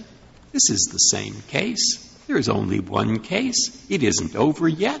say, this is the same case, there is only one case, it isn't over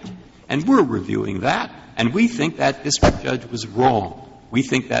yet, and we're reviewing that, and we think that district judge was wrong. We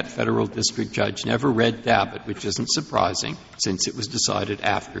think that federal district judge never read Dabbitt, which isn't surprising, since it was decided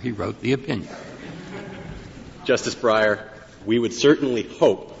after he wrote the opinion. Justice Breyer, we would certainly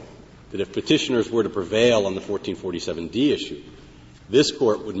hope that if petitioners were to prevail on the 1447D issue, this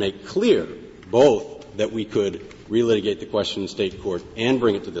Court would make clear both that we could relitigate the question in state court and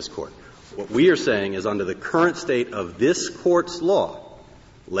bring it to this Court. What we are saying is under the current state of this Court's law,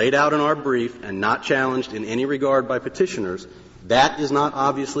 laid out in our brief and not challenged in any regard by petitioners, that is not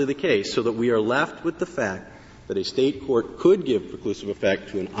obviously the case, so that we are left with the fact that a state court could give preclusive effect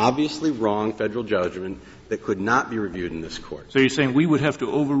to an obviously wrong federal judgment that could not be reviewed in this Court. So you're saying we would have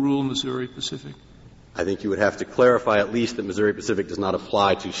to overrule Missouri Pacific? I think you would have to clarify at least that Missouri Pacific does not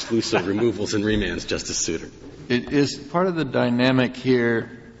apply to SLUSA removals and remands, Justice Souter. It is part of the dynamic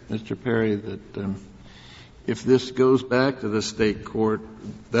here, Mr. Perry, that if this goes back to the state court,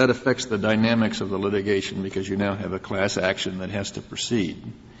 that affects the dynamics of the litigation because you now have a class action that has to proceed.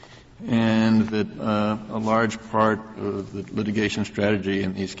 And that a large part of the litigation strategy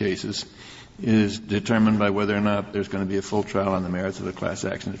in these cases is determined by whether or not there's going to be a full trial on the merits of the class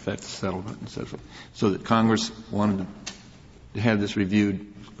action, affect the settlement, and so forth. So that Congress wanted to have this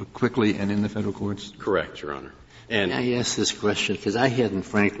reviewed quickly and in the federal courts? Correct, Your Honor. And I ask this question because I hadn't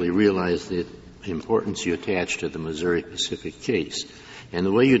frankly realized the importance you attach to the Missouri Pacific case. And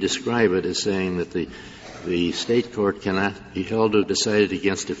the way you describe it is saying that the state court cannot be held to have decided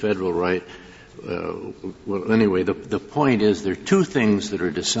against a federal right. Well, anyway, the point is there are two things that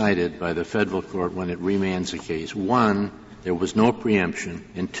are decided by the federal court when it remands a case. One, there was no preemption,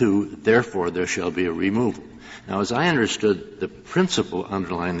 and two, therefore there shall be a removal. Now, as I understood the principle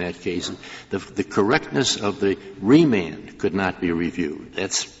underlying that case, the correctness of the remand could not be reviewed.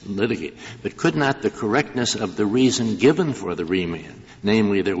 That's litigated. But could not the correctness of the reason given for the remand,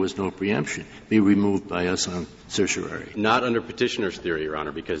 namely there was no preemption, be removed by us on certiorari? Not under petitioner's theory, Your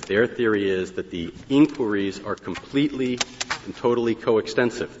Honor, because their theory is that the inquiries are completely and totally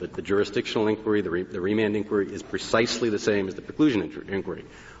coextensive, that the jurisdictional inquiry, the remand inquiry, is precisely the same as the preclusion inquiry.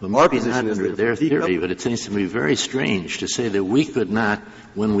 Well, our position is under their theory, but it seems to me very strange to say that we could not,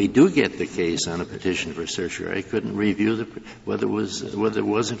 when we do get the case on a petition for certiorari, couldn't review whether there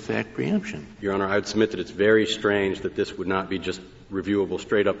was in fact preemption. Your Honor, I would submit that it's very strange that this would not be just reviewable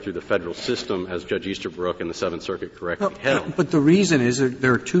straight up through the federal system, as Judge Easterbrook in the Seventh Circuit correctly held. But the reason is that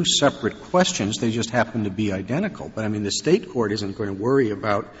there are two separate questions. They just happen to be identical. But, I mean, the state court isn't going to worry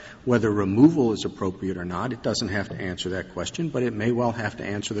about whether removal is appropriate or not. It doesn't have to answer that question, but it may well have to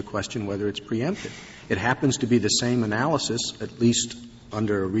answer the question whether it's preempted. It happens to be the same analysis, at least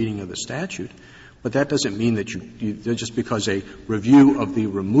under a reading of the statute. But that doesn't mean that just because a review of the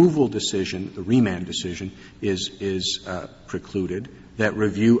removal decision, the remand decision, is precluded, that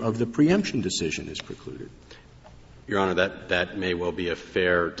review of the preemption decision is precluded. Your Honor, that may well be a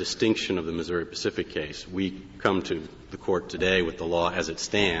fair distinction of the Missouri Pacific case. We come to the Court today with the law as it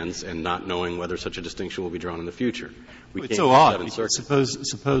stands and not knowing whether such a distinction will be drawn in the future. It's so odd. Suppose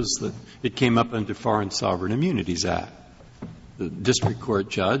that it came up under Foreign Sovereign Immunities Act. The district court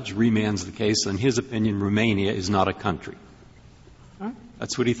judge remands the case. In his opinion, Romania is not a country.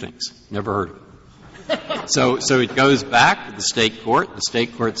 That's what he thinks. Never heard of it. So it goes back to the state court. The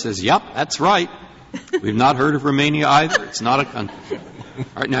state court says, yep, that's right. We've not heard of Romania either. It's not a country. All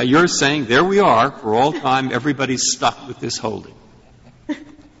right, now you're saying there we are. For all time, everybody's stuck with this holding.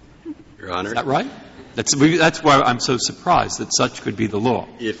 Your Honor. Is that right? That's why I'm so surprised that such could be the law.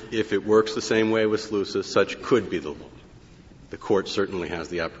 If it works the same way with SLUSA, such could be the law. The Court certainly has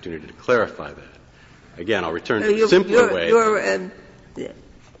the opportunity to clarify that. Again, I'll return to the simpler way. You're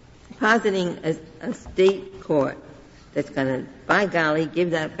positing a state court that's going to, by golly,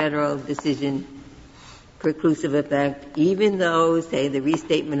 give that federal decision preclusive effect, even though, say, the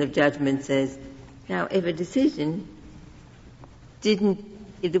restatement of judgment says, now, if a decision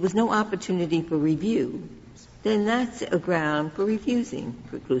if there was no opportunity for review, then that's a ground for refusing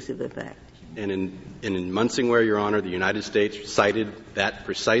preclusive effect. And in Munsingware, Your Honor, the United States cited that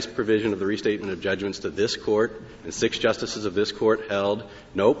precise provision of the restatement of judgments to this Court, and 6 justices of this Court held,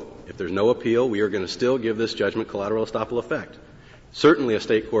 nope, if there's no appeal, we are going to still give this judgment collateral estoppel effect. Certainly a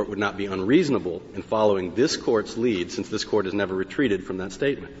state court would not be unreasonable in following this Court's lead, since this Court has never retreated from that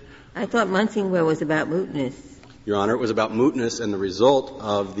statement. I thought Munsingware was about mootness. Your Honor, it was about mootness, and the result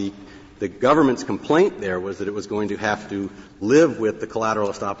of the government's complaint there was that it was going to have to live with the collateral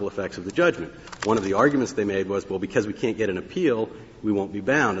estoppel effects of the judgment. One of the arguments they made was, well, because we can't get an appeal, we won't be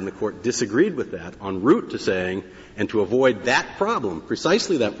bound. And the Court disagreed with that en route to saying, and to avoid that problem,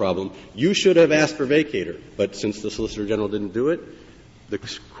 precisely that problem, you should have asked for vacator. But since the Solicitor General didn't do it, the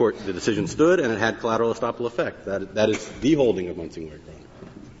decision stood and it had collateral estoppel effect. That is the holding of Munsingware, Your Honor.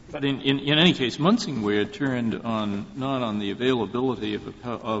 But in any case, Munsingware turned not on the availability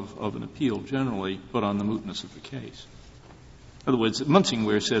of an appeal generally, but on the mootness of the case. In other words,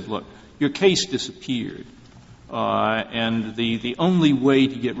 Munsingware said, look, your case disappeared, and the only way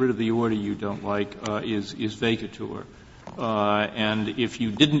to get rid of the order you don't like is vacatur. And if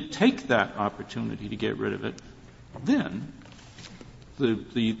you didn't take that opportunity to get rid of it, then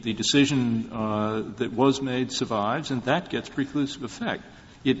the decision that was made survives, and that gets preclusive effect.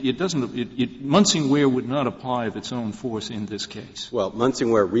 Munsingware would not apply of its own force in this case. Well,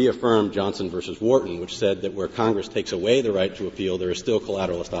 Munsingware reaffirmed Johnson v. Wharton, which said that where Congress takes away the right to appeal, there is still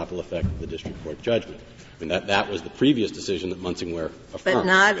collateral estoppel effect of the district court judgment. And that was the previous decision that Munsingware affirmed. But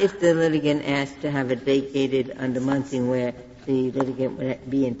not if the litigant asked to have it vacated under Munsingware, the litigant would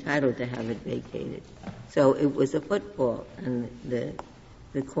be entitled to have it vacated. So it was a footfall, and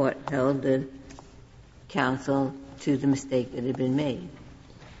the Court held the counsel to the mistake that had been made.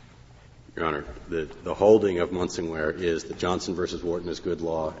 Your Honor, the holding of Munsingware is that Johnson v. Wharton is good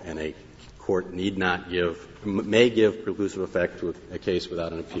law, and a court may give preclusive effect to a case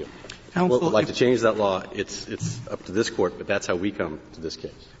without an appeal. Counsel, would like to change that law. It's up to this court, but that's how we come to this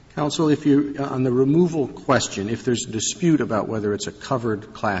case. Counsel, if you on the removal question, if there's a dispute about whether it's a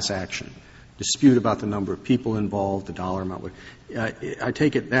covered class action, dispute about the number of people involved, the dollar amount, I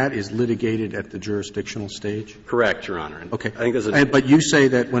take it that is litigated at the jurisdictional stage? Correct, Your Honor. Okay. I think but you say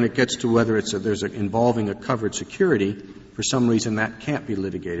that when it gets to whether there's involving a covered security, for some reason that can't be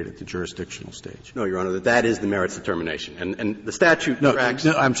litigated at the jurisdictional stage. No, Your Honor, that is the merits determination. And the statute tracks.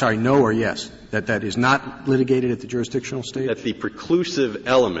 No, I'm sorry, no or yes? That is not litigated at the jurisdictional stage? That the preclusive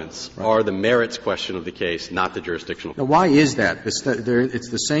elements are the merits question of the case, not the jurisdictional. Now, why is that? It's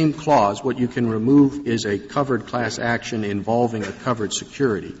the same clause. What you can remove is a covered class action involving a covered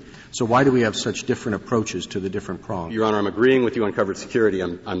security. So why do we have such different approaches to the different prongs? Your Honor, I'm agreeing with you on covered security.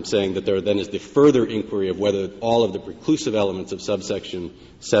 I'm saying that there then is the further inquiry of whether all of the preclusive elements of subsection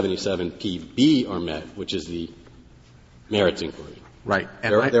 77PB are met, which is the merits inquiry. Right.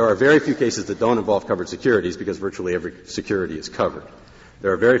 There are very few cases that don't involve covered securities because virtually every security is covered.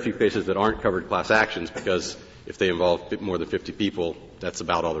 There are very few cases that aren't covered class actions because if they involve more than 50 people, that's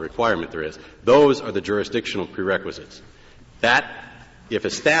about all the requirement there is. Those are the jurisdictional prerequisites. That, if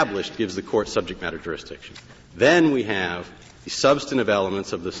established, gives the court subject matter jurisdiction. Then we have the substantive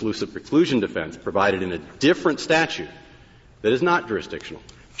elements of the SLUSA preclusion defense provided in a different statute that is not jurisdictional,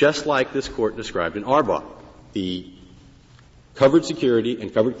 just like this Court described in Arbaugh. The covered security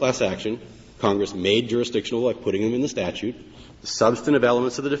and covered class action, Congress made jurisdictional by putting them in the statute. The substantive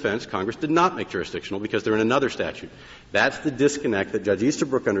elements of the defense, Congress did not make jurisdictional because they're in another statute. That's the disconnect that Judge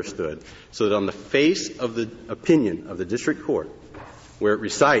Easterbrook understood, so that on the face of the opinion of the district court, where it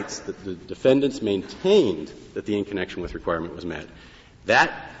recites that the defendants maintained that the in connection with requirement was met,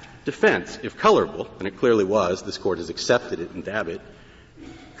 that defense, if colorable, and it clearly was, this Court has accepted it in Dabbitt,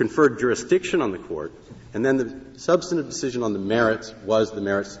 conferred jurisdiction on the Court, and then the substantive decision on the merits was the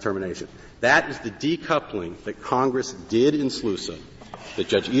merits determination. That is the decoupling that Congress did in SLUSA, that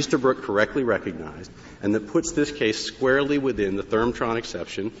Judge Easterbrook correctly recognized, and that puts this case squarely within the Thermtron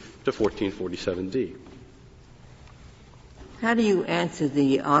exception to 1447D. How do you answer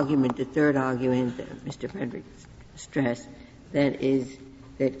the argument, the third argument that Mr. Frederick stressed, that is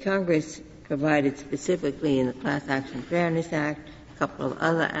that Congress provided specifically in the Class Action Fairness Act, a couple of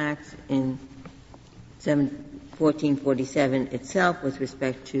other acts in 1447 itself with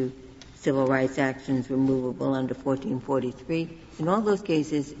respect to civil rights actions removable under 1443. In all those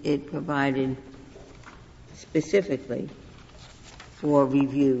cases, it provided specifically for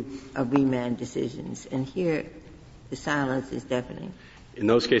review of remand decisions. And here, the silence is deafening. In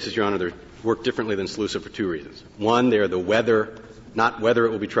those cases, Your Honor, they work differently than SLUSA for two reasons. One, they're the whether, not whether it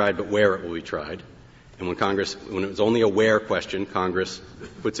will be tried, but where it will be tried. And when it was only a where question, Congress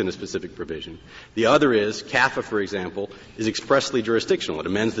puts in a specific provision. The other is, CAFA, for example, is expressly jurisdictional. It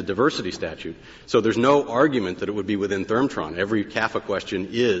amends the diversity statute. So there's no argument that it would be within Thermtron. Every CAFA question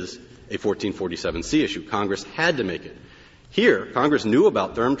is a 1447C issue. Congress had to make it. Here, Congress knew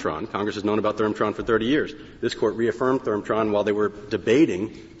about Thermtron. Congress has known about Thermtron for 30 years. This Court reaffirmed Thermtron while they were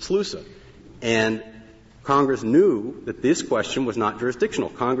debating SLUSA. And Congress knew that this question was not jurisdictional.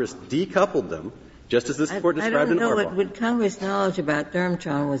 Congress decoupled them, just as this Court described in Arbaugh. I don't know what Congress' knowledge about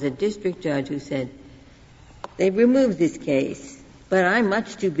Thermtron was a district judge who said, they removed this case, but I'm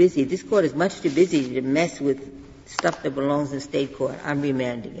much too busy. This Court is much too busy to mess with stuff that belongs in state court. I'm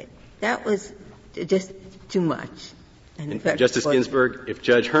remanding it. That was just too much. And Justice Ginsburg, if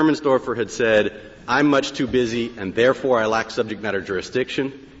Judge Hermansdorfer had said, I'm much too busy and therefore I lack subject matter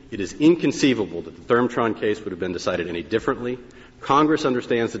jurisdiction, it is inconceivable that the Thermtron case would have been decided any differently. Congress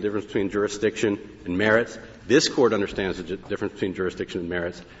understands the difference between jurisdiction and merits. This Court understands the difference between jurisdiction and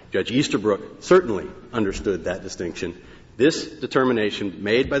merits. Judge Easterbrook certainly understood that distinction. This determination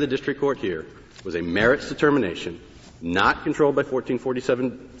made by the district court here was a merits determination not controlled by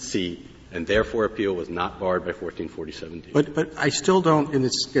 1447C, and therefore appeal was not barred by 1447D. But I still don't, and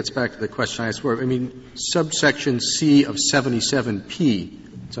this gets back to the question I asked before, I mean, subsection C of 77P,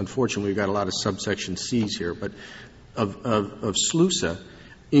 it's unfortunate we've got a lot of subsection Cs here, but of SLUSA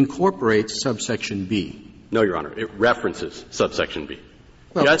incorporates subsection B. No, Your Honor. It references subsection B.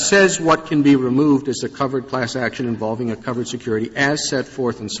 Well, it says what can be removed as a covered class action involving a covered security as set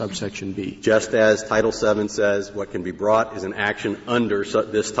forth in subsection B. Just as Title VII says what can be brought is an action under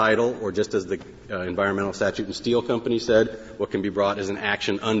this title, or just as the Environmental Statute and Steel Company said what can be brought is an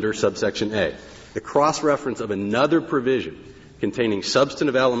action under subsection A. The cross-reference of another provision containing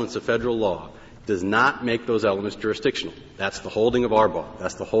substantive elements of federal law does not make those elements jurisdictional. That's the holding of Arbaugh.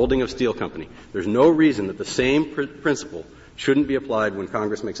 That's the holding of Steel Company. There's no reason that the same principle shouldn't be applied when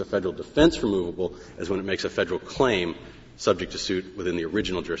Congress makes a federal defense removable as when it makes a federal claim subject to suit within the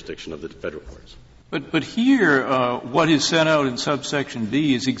original jurisdiction of the federal courts. But here, what is set out in subsection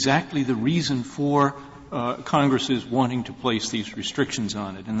B is exactly the reason for Congress's wanting to place these restrictions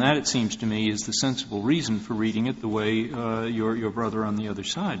on it. And that, it seems to me, is the sensible reason for reading it the way your brother on the other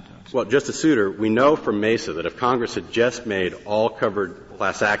side does. Well, Justice Souter, we know from Mesa that if Congress had just made all covered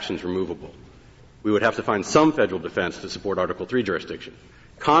class actions removable, we would have to find some federal defense to support Article III jurisdiction.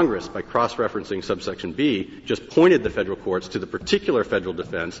 Congress, by cross-referencing subsection B, just pointed the federal courts to the particular federal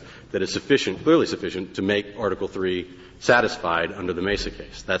defense that is sufficient, clearly sufficient, to make Article III satisfied under the Mesa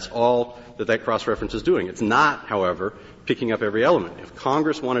case. That's all that cross-reference is doing. It's not, however, picking up every element. If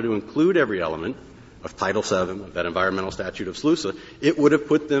Congress wanted to include every element of Title VII, of that environmental statute of SLUSA, it would have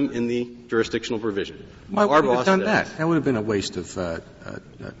put them in the jurisdictional provision. Why would it have done that? That would have been a waste of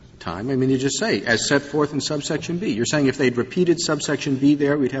time. I mean, you just say, as set forth in subsection B. You're saying if they'd repeated subsection B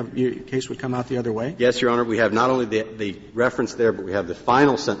there, your case would come out the other way? Yes, Your Honor. We have not only the reference there, but we have the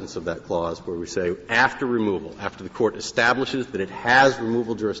final sentence of that clause where we say, after removal, after the court establishes that it has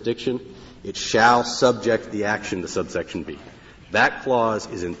removal jurisdiction, it shall subject the action to subsection B. That clause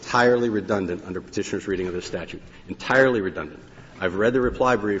is entirely redundant under Petitioner's reading of this statute. Entirely redundant. I've read the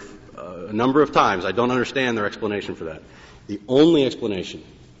reply brief a number of times. I don't understand their explanation for that. The only explanation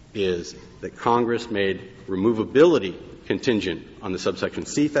is that Congress made removability contingent on the subsection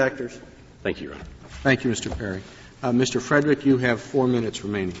C factors. Thank you, Your Honor. Thank you, Mr. Perry. Mr. Frederick, you have 4 minutes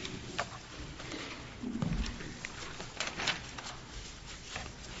remaining.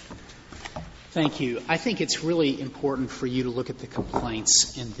 Thank you. I think it's really important for you to look at the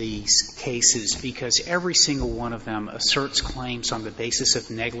complaints in these cases because every single one of them asserts claims on the basis of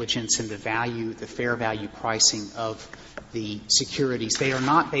negligence and the fair value pricing of the securities. They are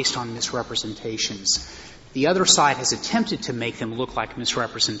not based on misrepresentations. The other side has attempted to make them look like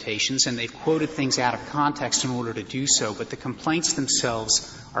misrepresentations, and they've quoted things out of context in order to do so, but the complaints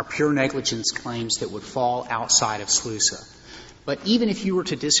themselves are pure negligence claims that would fall outside of SLUSA. But even if you were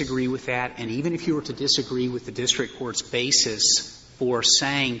to disagree with that, and even if you were to disagree with the district court's basis for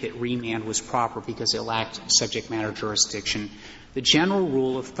saying that remand was proper because it lacked subject matter jurisdiction, the general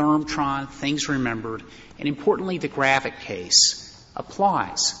rule of Thermtron, things remembered, and importantly the Gravitt case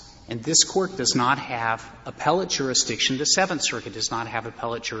applies. And this Court does not have appellate jurisdiction. The Seventh Circuit does not have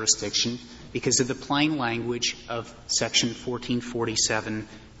appellate jurisdiction because of the plain language of Section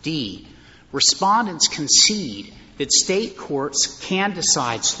 1447D. Respondents concede that state courts can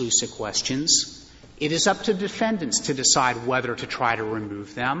decide SLUSA questions. It is up to defendants to decide whether to try to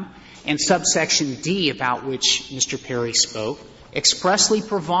remove them. And subsection D, about which Mr. Perry spoke, expressly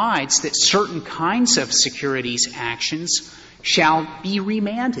provides that certain kinds of securities actions shall be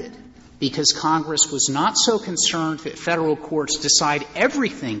remanded because Congress was not so concerned that federal courts decide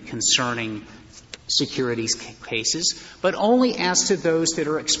everything concerning securities cases, but only as to those that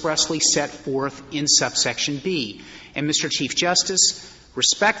are expressly set forth in subsection B. And, Mr. Chief Justice,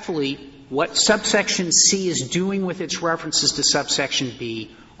 respectfully, what subsection C is doing with its references to subsection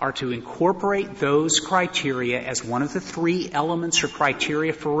B are to incorporate those criteria as one of the 3 elements or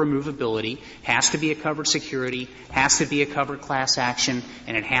criteria for removability. Has to be a covered security, has to be a covered class action,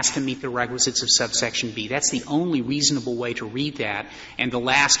 and it has to meet the requisites of subsection B. That's the only reasonable way to read that. And the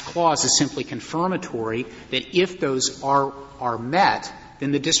last clause is simply confirmatory that if those are met,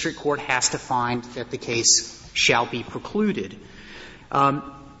 then the district court has to find that the case shall be precluded.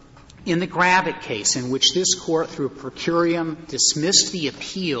 In the Gravitt case, in which this Court, through per curiam, dismissed the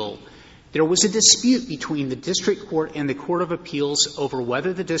appeal, there was a dispute between the district court and the Court of Appeals over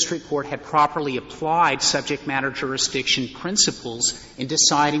whether the district court had properly applied subject matter jurisdiction principles in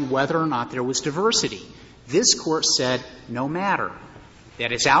deciding whether or not there was diversity. This Court said, no matter.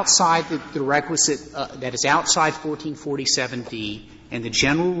 That is outside the requisite, that is outside 1447D, and the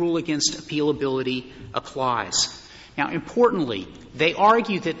general rule against appealability applies. Now, importantly, they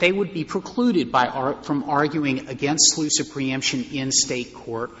argue that they would be precluded from arguing against SLUSA preemption in state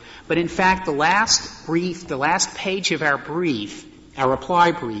court, but in fact the last page of our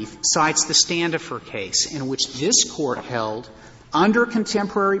reply brief, cites the Standifer case, in which this Court held, under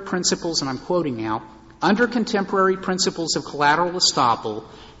contemporary principles, and I'm quoting now, under contemporary principles of collateral estoppel,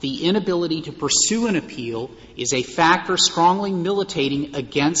 the inability to pursue an appeal is a factor strongly militating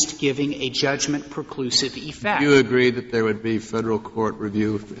against giving a judgment preclusive effect. Do you agree that there would be federal court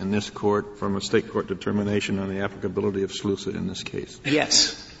review in this court from a state court determination on the applicability of SLUSA in this case?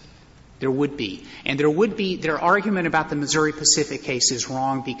 Yes. There would be. And there would be — their argument about the Missouri Pacific case is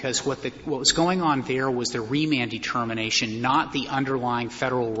wrong because what was going on there was the remand determination, not the underlying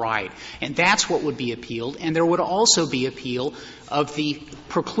federal right. And that's what would be appealed. And there would also be appeal of the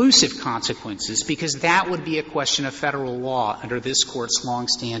preclusive consequences, because that would be a question of federal law under this Court's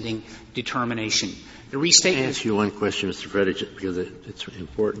longstanding determination. The restatement — Let me ask you one question, Mr. Frederick, because it's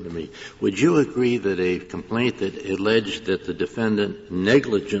important to me. Would you agree that a complaint that alleged that the defendant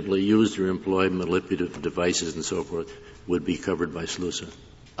negligently used or employed manipulative devices and so forth would be covered by SLUSA?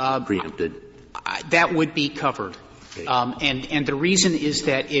 Preempted? That would be covered. Okay. And the reason is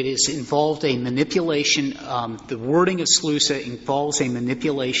that it is involved a manipulation. The wording of SLUSA involves a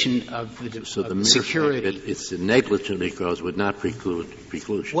manipulation of the security. Fact that it's negligently caused would not preclude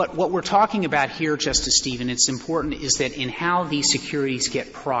preclusion. What we're talking about here, Justice Stephen, it's important, is that in how these securities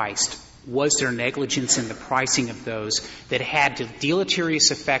get priced, was there negligence in the pricing of those that had deleterious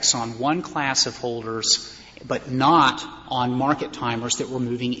effects on one class of holders, but not on market timers that were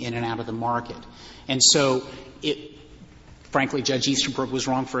moving in and out of the market. And so frankly, Judge Easterbrook was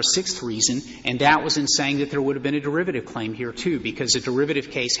wrong for a sixth reason, and that was in saying that there would have been a derivative claim here, too, because a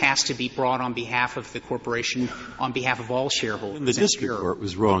derivative case has to be brought on behalf of the corporation, on behalf of all shareholders. And the district court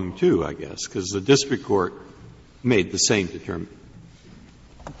was wrong, too, I guess, because the district court made the same determination.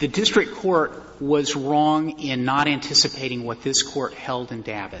 The district court was wrong in not anticipating what this Court held in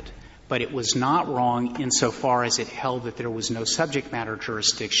Dabbitt, but it was not wrong insofar as it held that there was no subject matter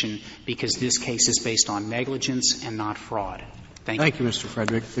jurisdiction because this case is based on negligence and not fraud. Thank you. Thank you, Mr.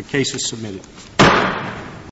 Frederick. The case is submitted.